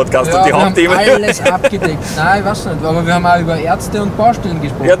Musikpodcast und die wir haben Hauptthemen. alles abgedeckt. Nein, ich weiß nicht, aber wir haben auch über Ärzte und Baustellen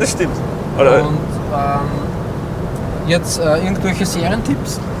gesprochen. Ja, das stimmt. Oder, Und jetzt irgendwelche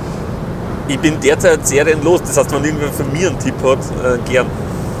Serientipps? ich bin derzeit serienlos, das heißt, wenn irgendwer von mir einen Tipp hat, gern.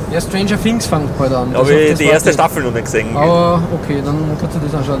 Ja, Stranger Things fängt bald an. Aber Also, ich das die war erste das. Staffel noch nicht gesehen. Aber okay, dann kannst du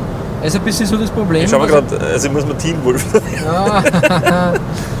das anschauen. Es ist ein bisschen so das Problem. Ich schau mal dass- gerade, also ich muss mir Teen Wolf. Ja,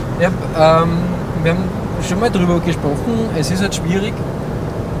 ja wir haben schon mal drüber gesprochen, es ist halt schwierig,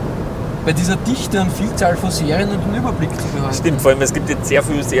 bei dieser Dichte und Vielzahl von Serien und den Überblick zu behalten. Stimmt, vor allem es gibt jetzt sehr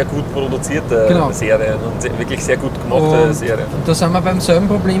viele sehr gut produzierte Genau. Serien und wirklich sehr gut gemachte Und Serien. da sind wir beim selben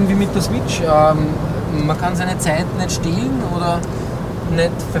Problem wie mit der Switch. Man kann seine Zeit nicht stehlen oder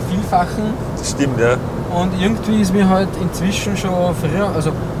nicht vervielfachen. Das stimmt, ja. Und irgendwie ist mir halt inzwischen schon früher,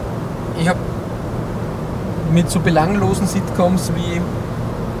 also ich habe mit so belanglosen Sitcoms wie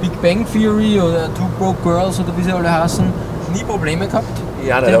Big Bang Theory oder Two Broke Girls oder wie sie alle heißen, nie Probleme gehabt.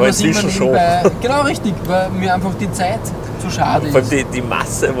 Ja, Die hat aber man sich inzwischen immer schon. nebenbei- Genau, richtig, weil mir einfach die Zeit zu schade Vor allem ist. die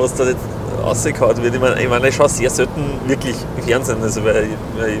Masse, was da jetzt rausgehauen wird. Ich meine, ich schaue sehr selten wirklich Fernsehen, also weil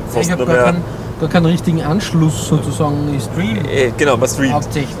ich fast Ich habe nur gar, mehr... gar keinen richtigen Anschluss sozusagen, ich stream Genau, man streamt.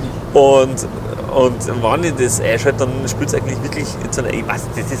 hauptsächlich. Und wenn ich das einschalte, dann spielt es eigentlich wirklich in so einer, ich weiß,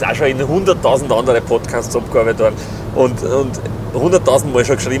 das ist auch schon in 100.000 andere Podcasts abgearbeitet worden und 100.000 Mal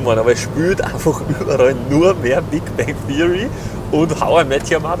schon geschrieben worden, aber es spielt einfach überall nur mehr Big Bang Theory und How I Met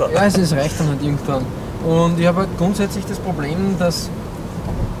Your Mother. Ja, es reicht dann halt irgendwann. Und ich habe halt grundsätzlich das Problem, dass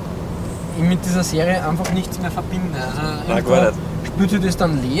ich mit dieser Serie einfach nichts mehr verbinde. Also Nein, irgendwo gar nicht. spürt sich das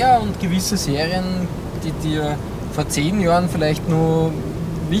dann leer und gewisse Serien, die dir vor 10 Jahren vielleicht nur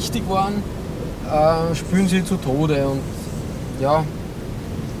wichtig waren, spüren sie zu Tode. Und ja,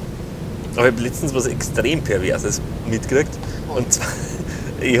 Aber ich habe letztens was extrem Perverses mitgekriegt. Und zwar,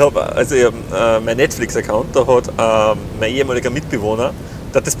 ich habe mein Netflix-Account, da hat mein ehemaliger Mitbewohner,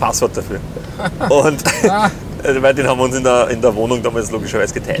 der hat das Passwort dafür. Und weil den haben wir uns in der Wohnung damals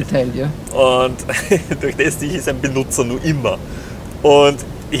logischerweise geteilt. geteilt, ja. Und durch das sehe ich sein Benutzer nur immer. Und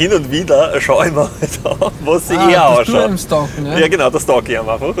hin und wieder schaue ich mir halt an, was sie eher das du ausschaut. im Stalken, ja? Ja genau, das stalke ich ihm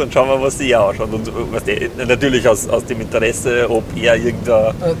einfach und schauen wir, was sie eher ausschaut. Und was natürlich aus dem Interesse, ob er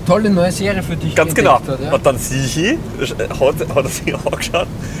irgendein... Tolle neue Serie für dich Ganz genau. entdeckt hat, ja? Und dann sehe ich, hat er sich angeschaut,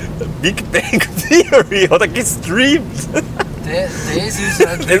 Big Bang Theory hat er gestreamt. Das ist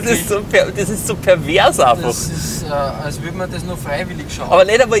halt wirklich, Das ist so pervers einfach. das ist, als würde man das nur freiwillig schauen. Aber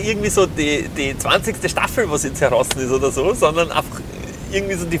nicht aber irgendwie so die 20. Staffel, was jetzt heraus ist oder so, sondern einfach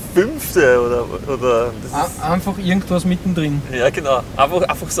irgendwie so die 5. oder das ist, Einfach irgendwas mittendrin. ja genau,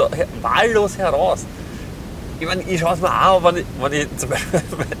 einfach so wahllos heraus. Ich meine, ich schaue es mir auch an, wenn ich zum Beispiel,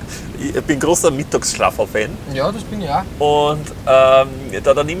 ich bin großer Mittagsschlafer-Fan Ja, das bin ich auch. und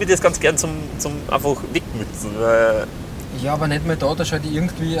da nehme ich das ganz gern zum einfach wegmützen. Weil, Ja, aber nicht mehr da schaut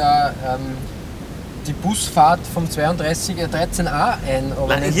irgendwie die Busfahrt vom 13a ein. Aber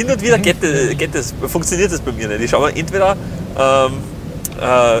nein, nicht hin und wieder funktioniert das bei mir nicht. Ich schaue mir entweder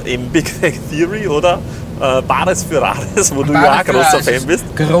eben Big Bang Theory oder Bares für Rares, wo du ja auch großer Fan bist.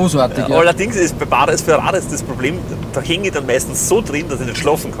 Großartig, ja. Allerdings ist bei Bares für Rares das Problem, da hänge ich dann meistens so drin, dass ich nicht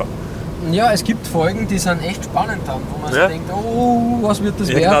schlafen kann. Ja, es gibt Folgen, die sind echt spannend dann, wo man Ja. sich denkt, oh, was wird das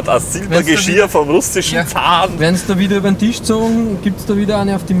Ja, werden? genau, das Silbergeschirr vom russischen Zahn. Werden es da wieder über den Tisch gezogen, gibt es da wieder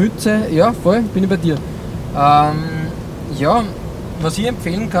eine auf die Mütze? Ja, voll, bin ich bei dir. Ja, was ich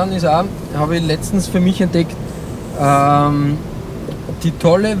empfehlen kann, ist auch, habe ich letztens für mich entdeckt, die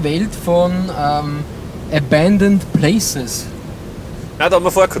tolle Welt von Abandoned Places. Ja, da haben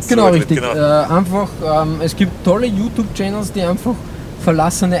wir vorher kurz Genau, drüber richtig. geredet, Es gibt tolle YouTube-Channels, die einfach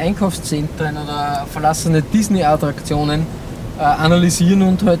verlassene Einkaufszentren oder verlassene Disney-Attraktionen analysieren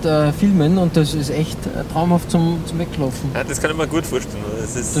und halt filmen, und das ist echt traumhaft zum Weglaufen. Ja, das kann ich mir gut vorstellen.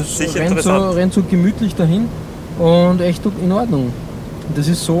 Das ist Das sicher rennt interessant. so gemütlich dahin und echt in Ordnung. Das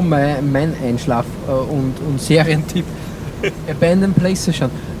ist so mein Einschlaf- und Serientipp. Abandoned Places schon.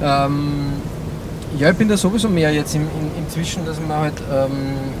 Ja, ich bin da sowieso mehr jetzt inzwischen, dass ich mir halt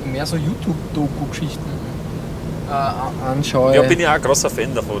mehr so YouTube-Doku-Geschichten anschaue. Ja, bin ich auch ein großer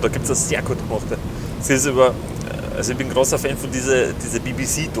Fan davon. Da gibt es das sehr gut gemachte. Also ich bin ein großer Fan von diese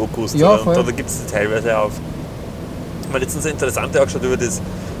BBC-Dokus. Ja, voll. Da gibt es teilweise auch. Ich habe mir letztens eine interessante angeschaut über das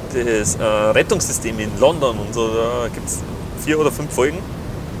Rettungssystem in London und so. Da gibt es 4 oder 5 Folgen,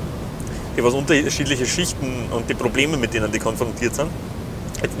 die was unterschiedliche Schichten und die Probleme, mit denen die konfrontiert sind.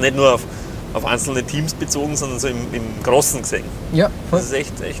 Jetzt nicht nur auf einzelne Teams bezogen, sondern so im Großen gesehen. Ja, voll. Das ist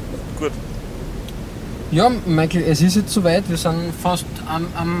echt gut. Ja, Michael, es ist jetzt soweit. Wir sind fast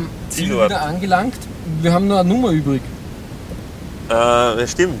am Ziel Zielort. wieder angelangt. Wir haben nur eine Nummer übrig.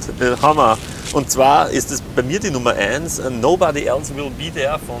 Stimmt, haben wir. Und zwar ist es bei mir die Nummer 1, Nobody Else Will Be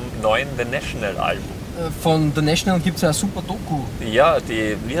There vom neuen The National Album. Von The National gibt es ja eine super Doku. Ja,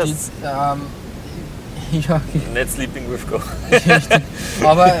 wie heißt es? Ja, Not Sleeping with Go. richtig.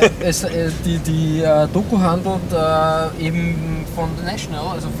 Aber die Doku handelt eben von The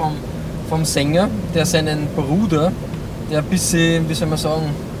National, also vom Sänger, der seinen Bruder, der ein bisschen, wie soll man sagen,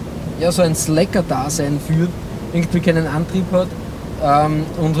 ja, so ein Slacker-Dasein führt, irgendwie keinen Antrieb hat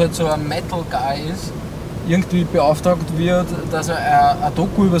und halt so ein Metal-Guy ist, irgendwie beauftragt wird, dass er eine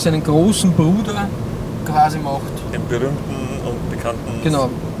Doku über seinen großen Bruder quasi macht. Den berühmten und bekannten. Genau.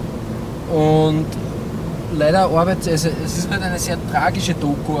 Und leider arbeitet es ist halt eine sehr tragische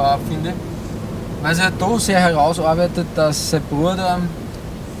Doku auch, finde ich, weil sie halt da sehr herausarbeitet, dass sein Bruder,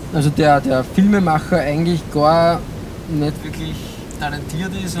 also der Filmemacher, eigentlich gar nicht wirklich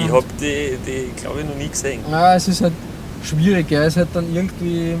talentiert ist. Ich habe die glaube ich, noch nie gesehen. Ja, es ist halt schwierig. Er ist halt dann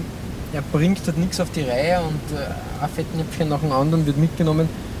irgendwie, er bringt halt nichts auf die Reihe und ein Fettnäpfchen nach dem anderen wird mitgenommen.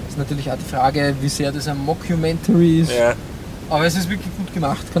 Das ist natürlich auch die Frage, wie sehr das ein Mockumentary ist. Ja. Aber es ist wirklich gut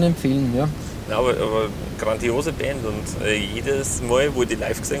gemacht, kann ich empfehlen. Ja. Ja, aber grandiose Band und jedes Mal, wo ich die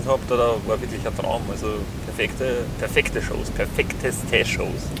live gesehen habe, da war wirklich ein Traum. Also perfekte Shows, perfekteste Shows.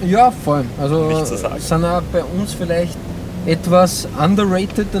 Ja, voll. Nicht Also zu sagen. sind auch bei uns vielleicht etwas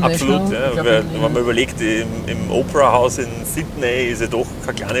underrated. Der Absolut, National. ja, Ich glaub, weil, wenn man überlegt, im Opera House in Sydney ist ja doch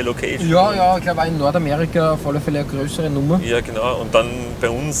keine kleine Location. ja, ich glaube auch in Nordamerika auf alle Fälle eine größere Nummer. Ja, genau. Und dann bei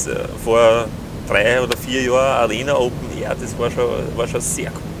uns vor 3 oder 4 Jahren Arena Open Air, das war schon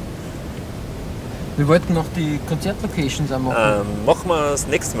sehr cool. Wir wollten noch die Konzertlocations auch machen. Machen wir das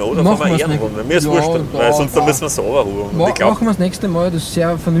nächste Mal, oder? Machen Fahren wir wir's Ehrenrunde. Mir ist ja, wurscht, da, weil sonst da. müssen wir es sauber holen. Und ich glaub, Machen wir das nächste Mal, das ist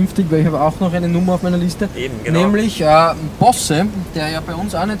sehr vernünftig, weil ich habe auch noch eine Nummer auf meiner Liste. Eben, genau. Nämlich Bosse, der ja bei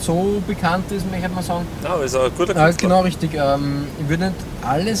uns auch nicht so bekannt ist, möchte man sagen. ja, ist ein guter Künstler. Genau, richtig. Ich würde nicht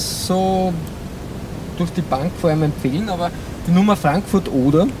alles so durch die Bank vor allem empfehlen, aber die Nummer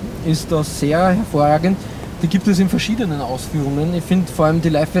Frankfurt-Oder ist da sehr hervorragend. Die gibt es in verschiedenen Ausführungen. Ich finde vor allem die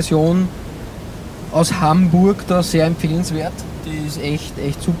Live-Version aus Hamburg da sehr empfehlenswert. Die ist echt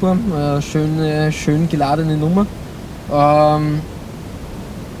super. Schön geladene Nummer.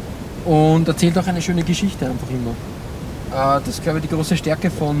 Und erzählt auch eine schöne Geschichte einfach immer. Das ist, glaube ich, die große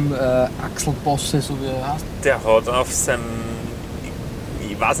Stärke von Axel Bosse, so wie er heißt. Der hat auf seinem,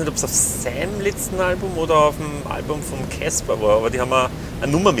 ich weiß nicht, ob es auf seinem letzten Album oder auf dem Album von Casper war, aber die haben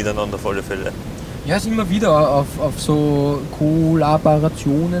eine Nummer miteinander auf alle Fälle. Ja, ist immer wieder auf so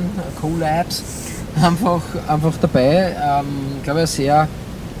Kollaborationen, Collabs einfach dabei. Ich glaube, ein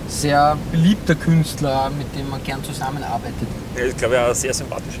sehr beliebter Künstler, mit dem man gern zusammenarbeitet. Ja, ich glaube, er ist ein sehr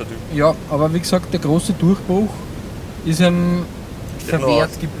sympathischer Typ. Ja, aber wie gesagt, der große Durchbruch ist ihm Genau.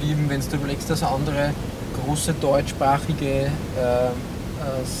 verwehrt geblieben, wenn du überlegst, dass andere große deutschsprachige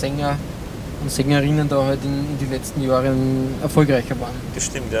Sänger und Sängerinnen da halt in die letzten Jahren erfolgreicher waren. Das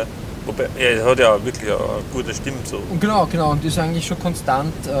stimmt, ja. Wobei, er hat ja wirklich eine gute Stimme. So. Und genau, und ist eigentlich schon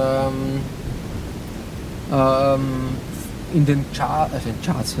konstant in den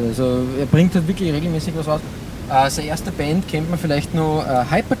Charts. Also er bringt halt wirklich regelmäßig was aus. Seine erste Band kennt man vielleicht noch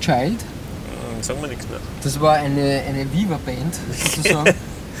Hyperchild. Sagen wir nichts mehr. Das war eine Viva-Band sozusagen.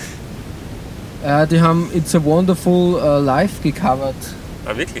 Die haben It's a Wonderful Life gecovert.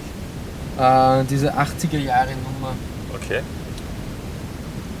 Ah, wirklich? Diese 80er-Jahre-Nummer. Okay.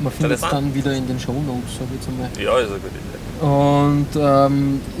 Man findet es Interessant. dann wieder in den Shownotes, sag ich jetzt einmal. Ja, ist eine gute Idee.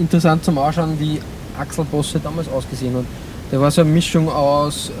 Und interessant zum Anschauen, wie Axel Bosse damals ausgesehen hat. Der war so eine Mischung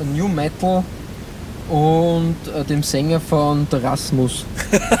aus New Metal und dem Sänger von The Rasmus.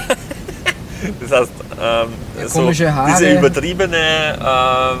 Das heißt, so komische Haare. diese übertriebene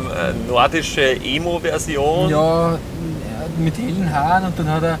nordische Emo-Version. Ja, mit hellen Haaren und dann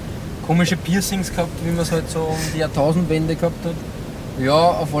hat er komische Piercings gehabt, wie man es halt so um die Jahrtausendwende gehabt hat. Ja,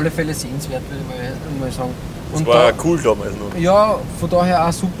 auf alle Fälle sehenswert, würde ich mal sagen. Das Und war da, cool damals noch. ja, von daher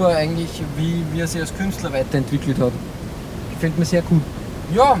auch super eigentlich, wie er sich als Künstler weiterentwickelt hat. Gefällt mir sehr gut.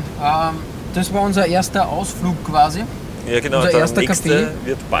 Ja, das war unser erster Ausflug quasi. Ja, genau. Unser Der erster nächste Café.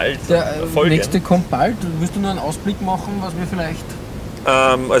 wird bald Der folgen. nächste kommt bald. Willst du nur einen Ausblick machen, was wir vielleicht...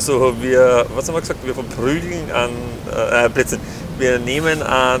 Also was haben wir gesagt? Wir verprügeln Plätzchen. Wir nehmen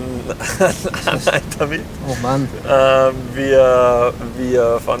an Anhalter mit. Oh Mann.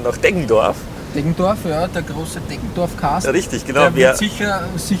 Wir fahren nach Deggendorf. Deggendorf, ja, der große Deggendorf-Cast. Ja, richtig, genau. Der wird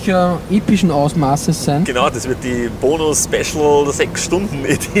sicher epischen Ausmaßes sein. Genau, das wird die Bonus-Special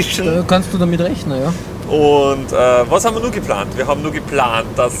 6-Stunden-Edition. Da kannst du damit rechnen, ja. Und was haben wir nur geplant? Wir haben nur geplant,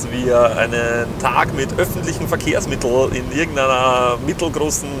 dass wir einen Tag mit öffentlichen Verkehrsmitteln in irgendeiner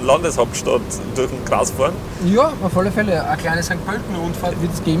mittelgroßen Landeshauptstadt durch den Gras fahren. Ja, auf alle Fälle. Eine kleine St. Pölten-Rundfahrt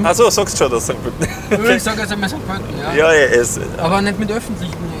wird es geben. Achso, sagst du schon, dass St. Pölten. Ich sage jetzt einmal St. Pölten, ja. Ja, es. Aber nicht mit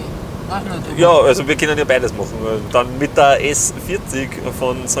öffentlichen. Ach, nicht. Ja, also wir können ja beides machen. Dann mit der S40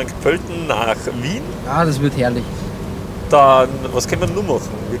 von St. Pölten nach Wien. Ah, das wird herrlich. Dann, was können wir nur machen?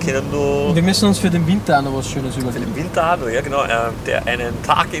 Wir können nur Wir müssen uns für den Winter auch noch was Schönes überlegen. im Winter auch noch, ja genau, einen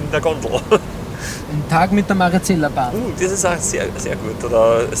Tag in der Gondel. Einen Tag mit der Marizeller-Bahn. Das ist auch sehr, sehr gut.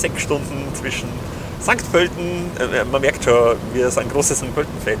 Oder 6 Stunden zwischen St. Pölten, man merkt schon, wir sind große St.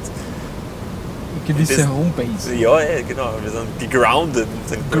 Pölten-Fans. Gewisse das- Homebase. Ja, genau, wir sind die Grounded in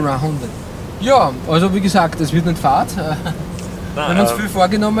St. Pölten. Grounded. Ja, also wie gesagt, es wird nicht Fahrt. Wir Nein, haben uns viel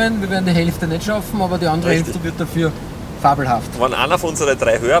vorgenommen, wir werden die Hälfte nicht schaffen, aber die andere Richtig. Hälfte wird dafür fabelhaft. Wenn einer von unseren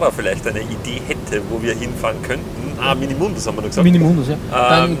 3 Hörer vielleicht eine Idee hätte, wo wir hinfahren könnten, Minimundus haben wir noch gesagt. Minimundus, ja.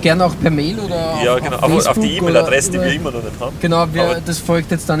 Dann gerne auch per Mail oder ja, auf genau. Facebook Auf die E-Mail-Adresse, die wir immer noch nicht haben. Genau, das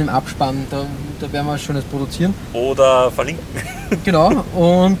folgt jetzt dann im Abspann, da werden wir was Schönes produzieren. Oder verlinken. Genau,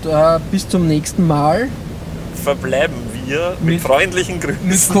 und bis zum nächsten Mal. Verbleiben wir mit freundlichen Grüßen.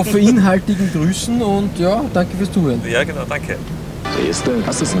 Mit koffeinhaltigen Grüßen und ja, danke fürs Zuhören. Ja, genau, danke. Siehste,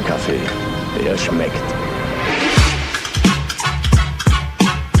 das ist ein Kaffee. Der schmeckt.